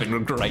just having a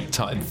great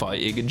time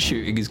fighting and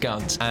shooting his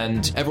guns.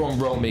 And everyone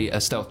roll me a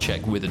stealth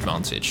check with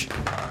advantage.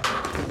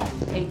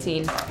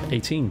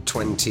 18.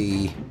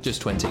 20.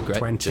 Just 20, great.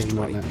 20, Just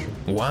not natural.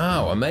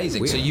 Wow,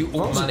 amazing. So you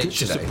all Rolls are manage good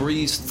just to today.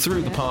 breeze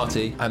through the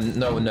party and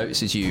no one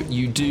notices you.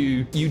 You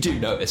do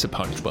notice a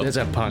punch bowl. There's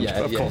a punch. Yeah,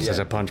 of course there's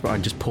a punch, but I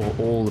just pour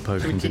all the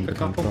potions into the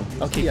punch bowl.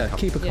 I'll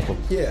keep a couple.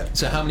 Yeah.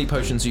 So how many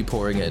potions are you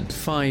pouring in?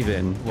 5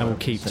 in, and we'll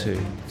keep 2.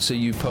 So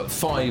you put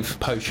 5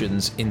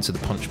 potions into the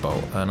punch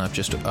bowl, and I've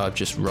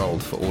just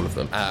rolled for all of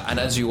them. And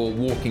as you're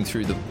walking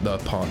through the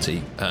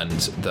party, and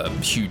the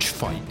huge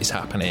fight is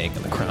happening,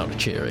 and the crowd are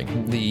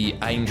cheering, the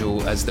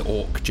angel, as the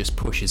orc, just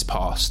pushes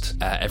past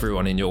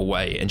everyone in your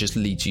way and just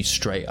leads you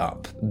straight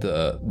up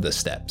the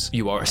steps.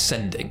 You are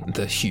ascending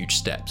the huge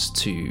steps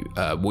to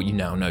what you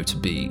now know to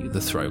be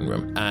the throne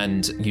room,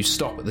 and you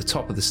stop at the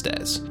top of the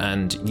stairs,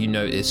 and you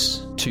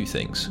notice 2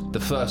 things. The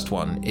first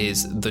one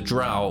is the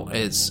drow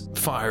is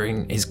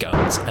firing his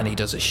guns, and he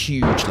does a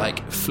huge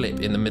flip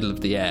in the middle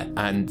of the air,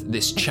 and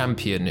this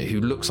champion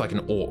who looks like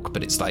an orc,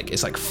 but it's like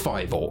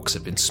 5 orcs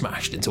have been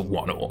smashed into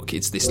 1 orc.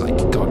 It's this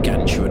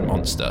gargantuan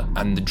monster,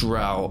 and the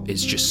drow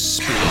is just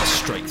speared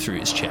straight through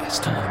his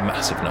chest with a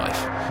massive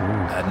knife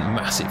and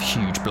massive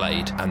huge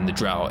blade, and the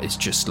drow is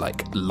just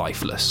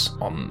lifeless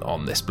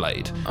on this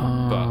blade.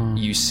 But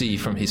you see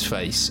from his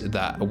face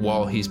that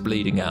while he's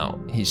bleeding out,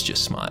 he's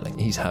just smiling.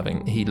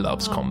 He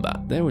loves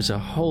combat. There was a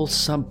whole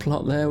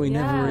subplot there we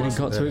never really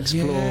got to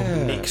explore.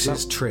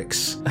 Nix's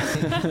tricks.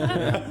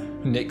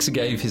 Nix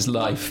gave his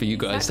life for you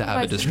guys to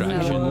have a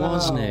distraction.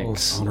 Was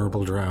Nix.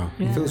 Honourable drow.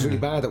 It feels really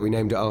bad that we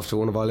named it after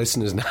one of our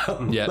listeners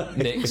now. Yeah,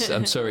 Nix,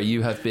 I'm sorry,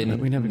 you have been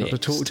We never got to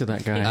nixed. talk to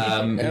that guy.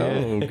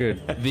 Oh,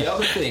 good. The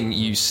other thing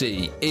you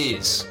see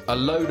is a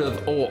load of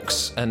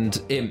orcs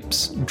and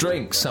imps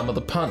drink some of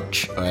the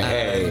punch.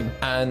 Hey.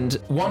 And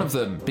one of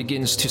them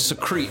begins to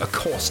secrete a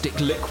caustic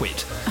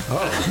liquid.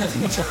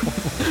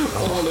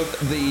 all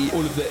of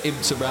the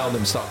imps around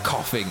them start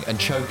coughing and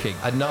choking.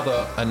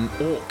 An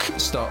orc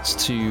starts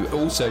to,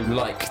 also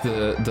like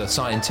the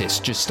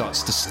scientist, just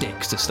starts to stick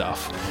to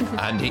stuff.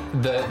 And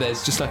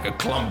there's just a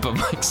clump of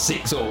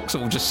 6 orcs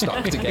all just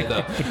stuck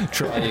together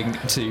trying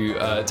to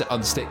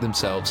unstick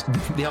themselves.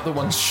 The other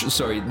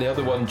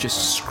one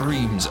just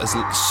screams as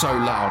it's so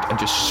loud and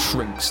just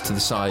shrinks to the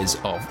size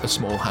of a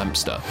small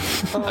hamster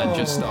and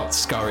just starts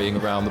scurrying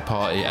around the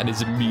party and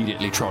is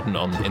immediately trodden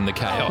on in the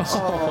chaos.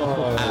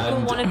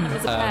 And One of them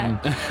is a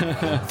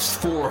pet.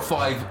 4 or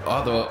 5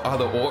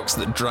 other orcs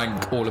that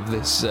drank all of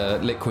this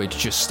liquid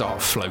just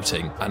start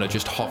floating and are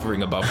just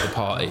hovering above the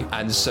party.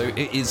 And so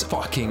it is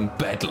fucking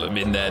bedlam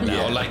in there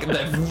now.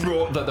 They've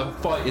wrought that the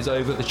fight is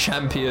over, the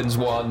champions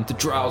won, the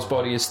drow's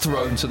body is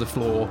thrown to the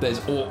floor, there's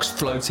orcs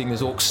floating,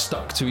 there's orcs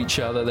stuck to each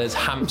other, there's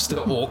hamster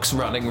orcs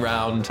running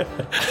around,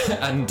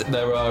 and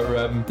there are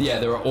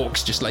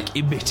orcs just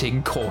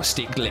emitting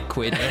caustic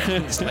liquid.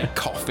 Everyone's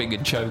coughing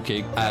and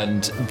choking,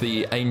 and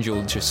the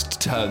angel just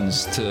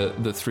turns to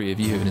the 3 of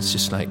you and it's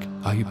just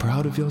are you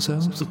proud of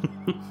yourselves?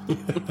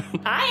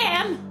 I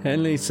am.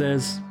 Henley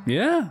says,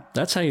 yeah,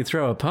 that's how you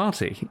throw a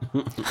party.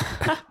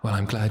 Well,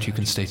 I'm glad you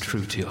can stay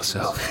true to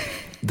yourself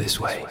this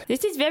way.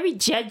 This is very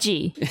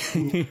judgy.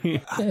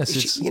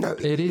 Yes,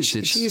 it is.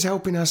 She is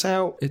helping us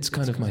out. It's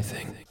kind of my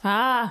thing.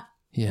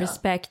 Yeah.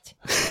 Respect.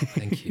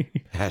 Thank you.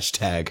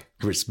 Hashtag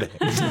respect.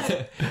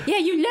 Yeah,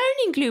 you're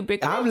learning,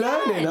 Glubrick. I'm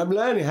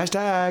learning.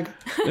 Hashtag.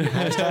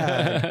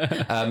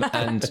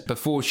 And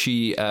before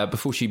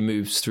she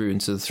moves through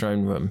into the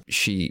throne room,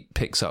 she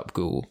picks up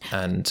Ghoul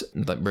and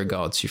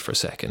regards you for a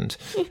second,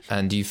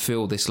 and you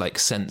feel this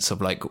sense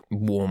of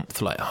warmth,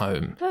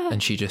 home.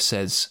 And she just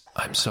says,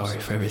 "I'm sorry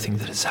for everything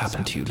that has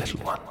happened to you,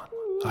 little one.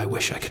 I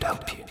wish I could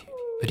help you,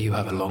 but you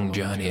have a long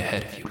journey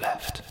ahead of you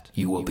left.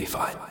 You will be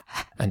fine."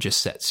 And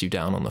just sets you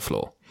down on the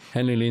floor.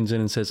 Henley leans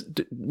in and says,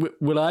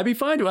 will I be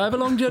fine? Do I have a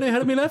long journey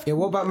ahead of me left? Yeah,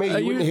 what about me?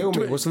 You wouldn't heal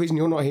me. What's the reason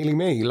you're not healing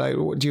me?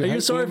 Do you? Are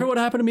you sorry for what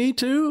happened to me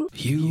too?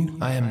 You,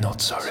 I am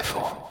not sorry for.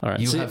 All right,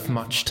 you have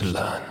much to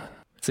learn.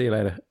 See you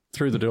later.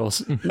 Through the doors.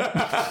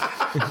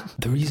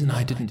 The reason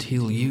I didn't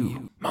heal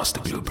you,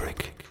 Master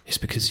Glubrick, is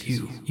because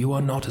you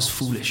are not as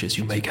foolish as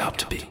you make out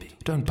to be.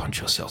 Don't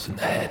punch yourself in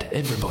the head.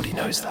 Everybody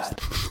knows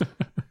that.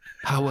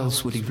 How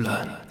else would he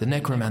learn? The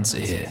necromancer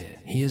here,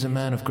 he is a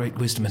man of great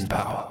wisdom and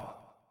power.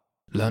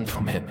 Learn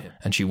from him.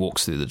 And she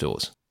walks through the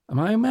doors. Am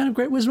I a man of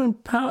great wisdom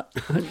and power?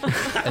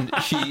 And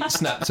she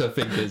snaps her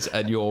fingers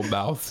and your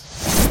mouth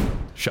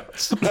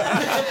shuts.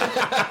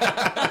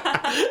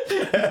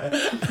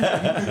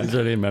 It's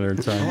only a matter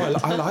of time.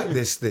 I like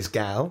this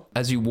gal.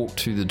 As you walk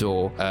through the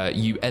door,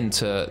 you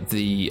enter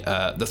the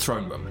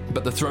throne room.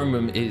 But the throne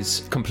room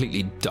is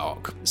completely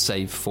dark,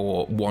 save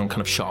for one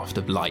kind of shaft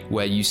of light,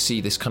 where you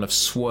see this kind of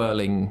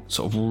swirling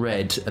sort of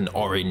red and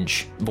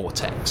orange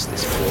vortex,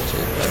 this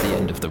portal at the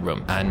end of the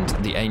room. And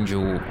the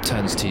angel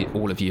turns to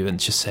all of you and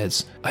just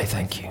says, "I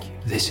thank you.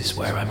 This is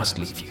where I must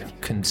leave you.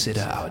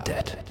 Consider our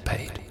debt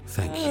paid."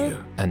 Thank you.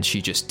 And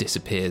she just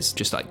disappears,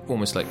 just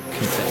almost like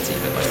confetti,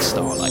 but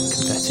starlight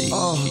confetti.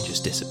 She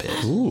just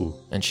disappears. Ooh.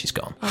 And she's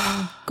gone.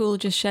 Ghoul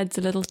just sheds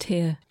a little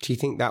tear. Do you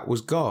think that was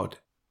God?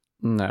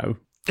 No.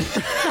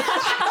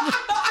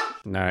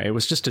 No, it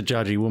was just a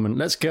judgy woman.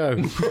 Let's go.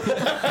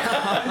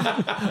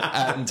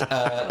 And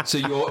so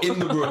you're in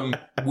the room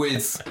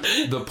with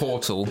the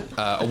portal,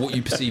 or what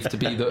you perceive to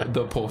be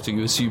the portal,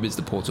 you assume is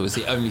the portal. It's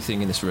the only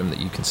thing in this room that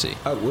you can see.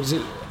 Oh, what is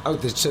it? Oh,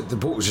 the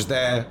portal's just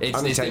there,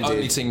 It's the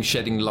only thing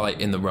shedding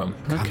light in the room.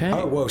 Okay.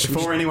 Oh, well,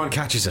 Before anyone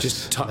catches us,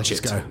 just touch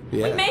it. Go.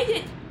 Yeah. We made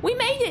it! We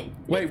made it!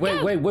 Wait,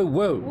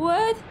 whoa.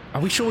 What?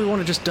 Are we sure we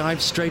want to just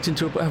dive straight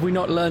into it? Have we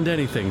not learned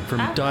anything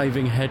from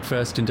diving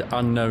headfirst into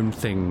unknown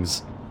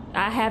things?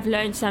 I have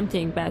learned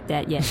something about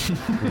that, yes.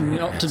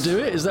 Not to do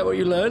it? Is that what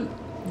you learned?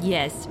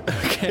 Yes.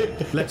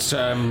 Okay. Let's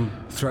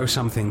throw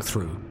something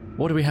through.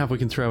 What do we have we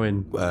can throw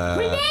in?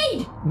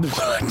 Grenade!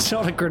 It's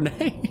not a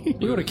grenade.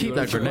 We want to keep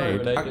that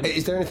grenade.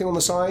 Is there anything on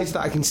the side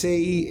that I can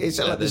see?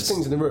 There's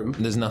things in the room.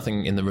 There's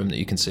nothing in the room that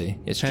you can see.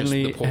 It's just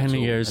the portal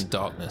and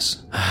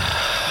darkness.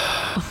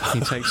 He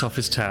takes off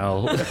his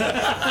towel. He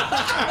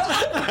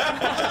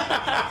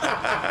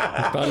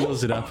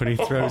bundles it up and he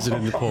throws it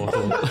in the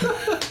portal.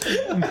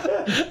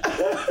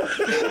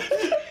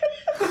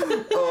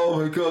 Oh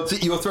my god. So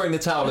you're throwing the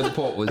towel in the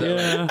portal, is it?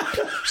 Yeah.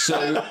 So,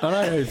 and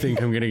I don't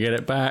think I'm going to get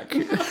it back.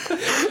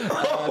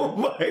 Oh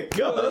my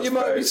god. You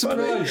might be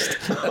surprised.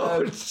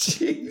 Oh,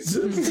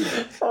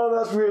 Jesus. Oh,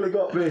 that's really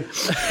got me.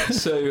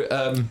 So,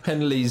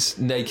 Henley's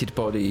naked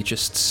body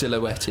just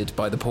silhouetted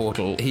by the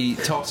portal. He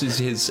tosses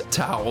his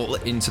towel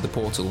into the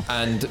portal,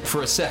 and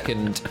for a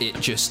second, it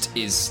just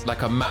is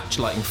like a match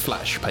lighting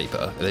flash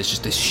paper. There's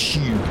just this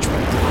huge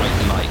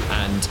bright light,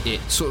 and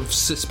it sort of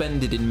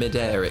suspended in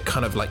midair. It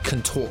kind of like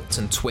contorts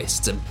and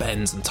twists and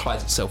bends and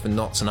ties itself in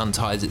knots and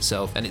unties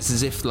itself, and it's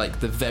as if like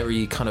the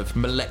very kind of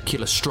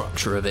molecular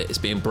structure of it is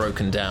being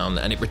broken down,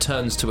 and it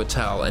returns to a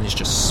towel and is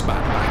just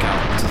spat back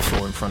out onto the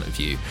floor in front of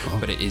you.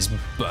 But it is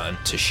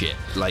burnt to shit.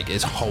 Like,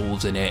 there's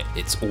holes in it.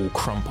 It's all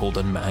crumpled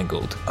and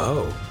mangled.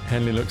 Oh.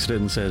 Henley looks at it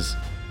and says,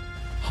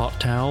 hot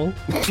towel?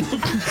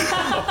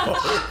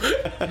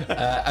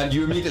 And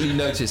you immediately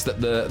notice that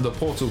the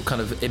portal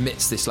kind of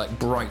emits this like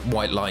bright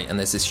white light, and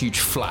there's this huge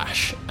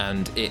flash,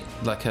 and it,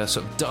 like a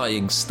sort of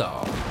dying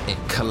star, it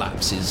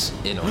collapses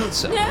in on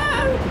itself. No!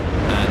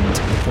 And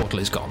the portal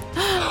is gone.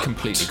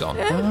 Completely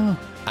gone.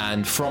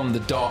 And from the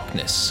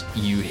darkness,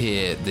 you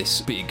hear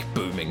this big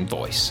booming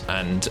voice,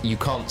 and you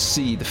can't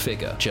see the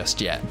figure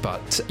just yet,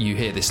 but you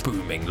hear this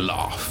booming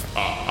laugh.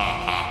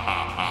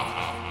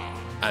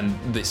 And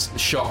this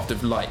shaft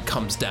of light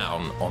comes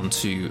down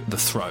onto the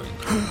throne,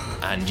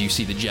 and you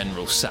see the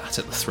general sat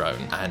at the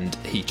throne, and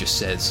he just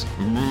says,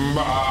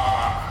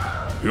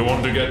 You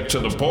want to get to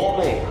the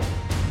portal?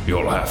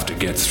 You'll have to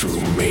get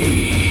through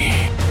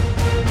me.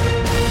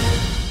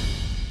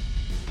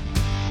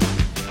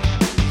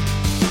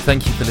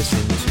 Thank you for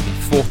listening to the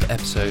 4th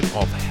episode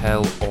of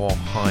Hell or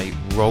High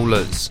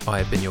Rollers. I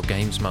have been your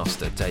games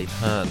master, Dave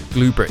Hearn.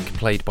 Gluebrick,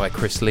 played by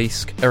Chris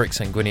Leask. Eric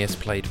Sanguinius,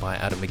 played by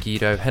Adam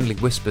Megiddo. Henley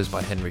Whispers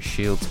by Henry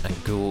Shields.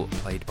 And Ghoul,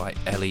 played by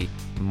Ellie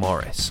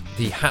Morris.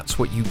 The Hat's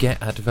What You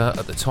Get advert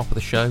at the top of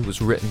the show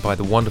was written by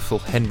the wonderful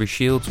Henry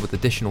Shields, with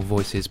additional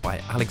voices by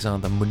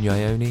Alexander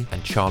Mugnaioni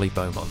and Charlie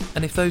Beaumont.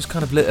 And if those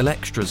kind of little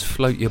extras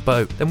float your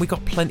boat, then we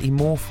got plenty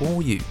more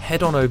for you.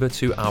 Head on over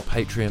to our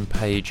Patreon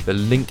page. The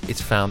link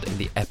is found in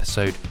the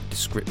episode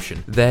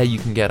description. There you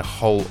can get a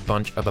whole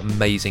bunch of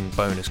amazing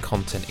bonus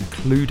content,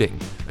 including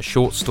a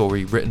short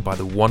story written by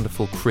the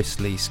wonderful Chris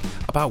Leask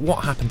about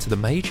what happened to the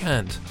mage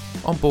hand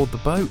on board the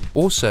boat.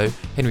 Also,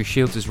 Henry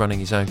Shields is running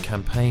his own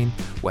campaign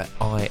where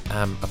I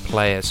am a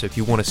player, so if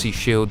you want to see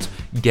Shields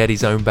get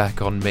his own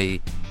back on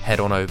me, head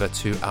on over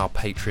to our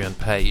Patreon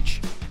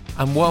page.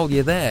 And while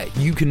you're there,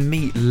 you can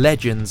meet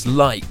legends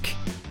like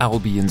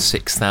Albion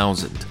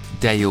 6000,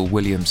 Dale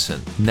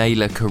Williamson,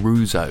 Naylor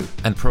Caruso,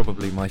 and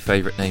probably my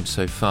favourite name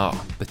so far,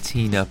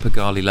 Bettina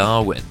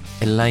Pagali-Larwin,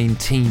 Elaine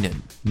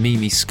Teenan,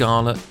 Mimi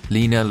Scarlett,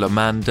 Lena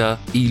Lamanda,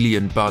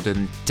 Elian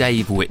Budden,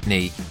 Dave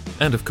Whitney,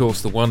 and of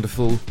course the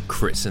wonderful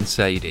Chris and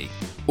Sadie.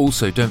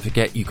 Also, don't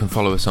forget you can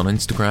follow us on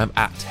Instagram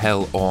at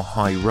Hell or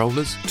High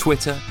Rollers,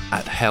 Twitter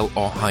at Hell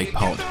or High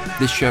Pod.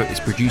 This show is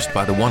produced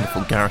by the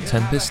wonderful Gareth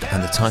Tempest,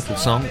 and the title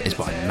song is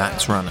by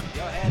Max Runham.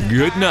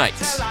 Good night.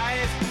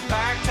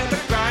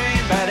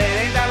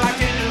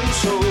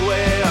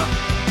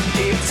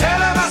 Keep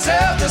telling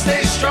myself to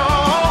stay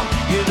strong.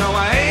 You know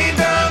I ain't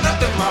done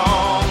nothing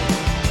wrong.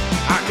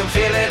 I can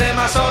feel it in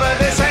my soul that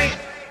this ain't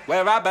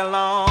where I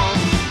belong.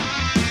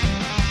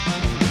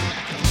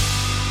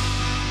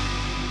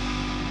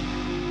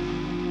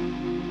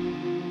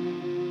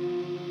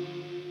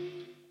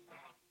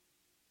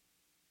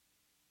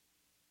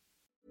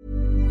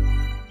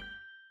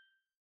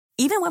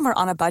 Even when we're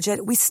on a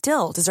budget, we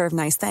still deserve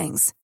nice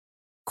things.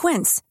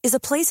 Quince is a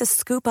place to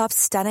scoop up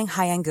stunning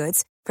high-end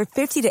goods for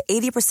 50 to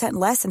 80%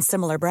 less than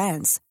similar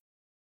brands.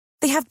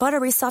 They have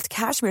buttery soft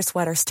cashmere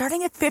sweaters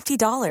starting at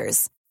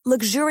 $50,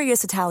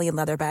 luxurious Italian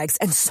leather bags,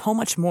 and so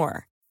much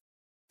more.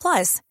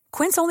 Plus,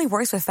 Quince only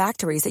works with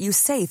factories that use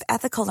safe,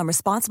 ethical, and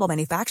responsible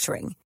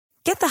manufacturing.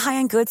 Get the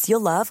high-end goods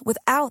you'll love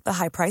without the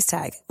high price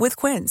tag with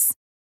Quince.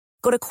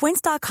 Go to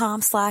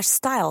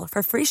quince.com/style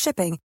for free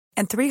shipping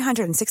and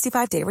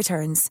 365-day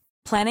returns.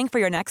 Planning for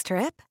your next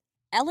trip?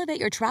 Elevate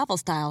your travel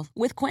style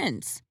with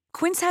Quince.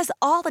 Quince has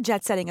all the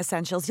jet-setting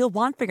essentials you'll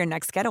want for your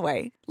next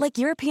getaway, like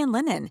European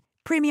linen,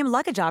 premium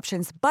luggage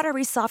options,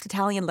 buttery soft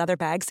Italian leather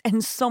bags,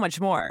 and so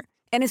much more.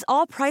 And is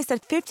all priced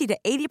at 50 to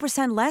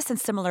 80% less than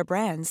similar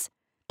brands.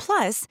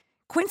 Plus,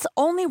 Quince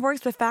only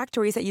works with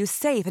factories that use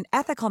safe and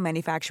ethical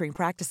manufacturing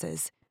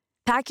practices.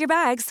 Pack your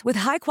bags with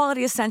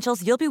high-quality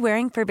essentials you'll be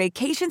wearing for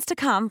vacations to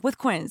come with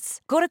Quince.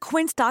 Go to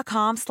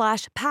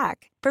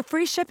quince.com/pack for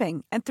free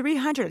shipping and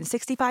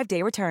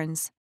 365-day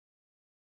returns.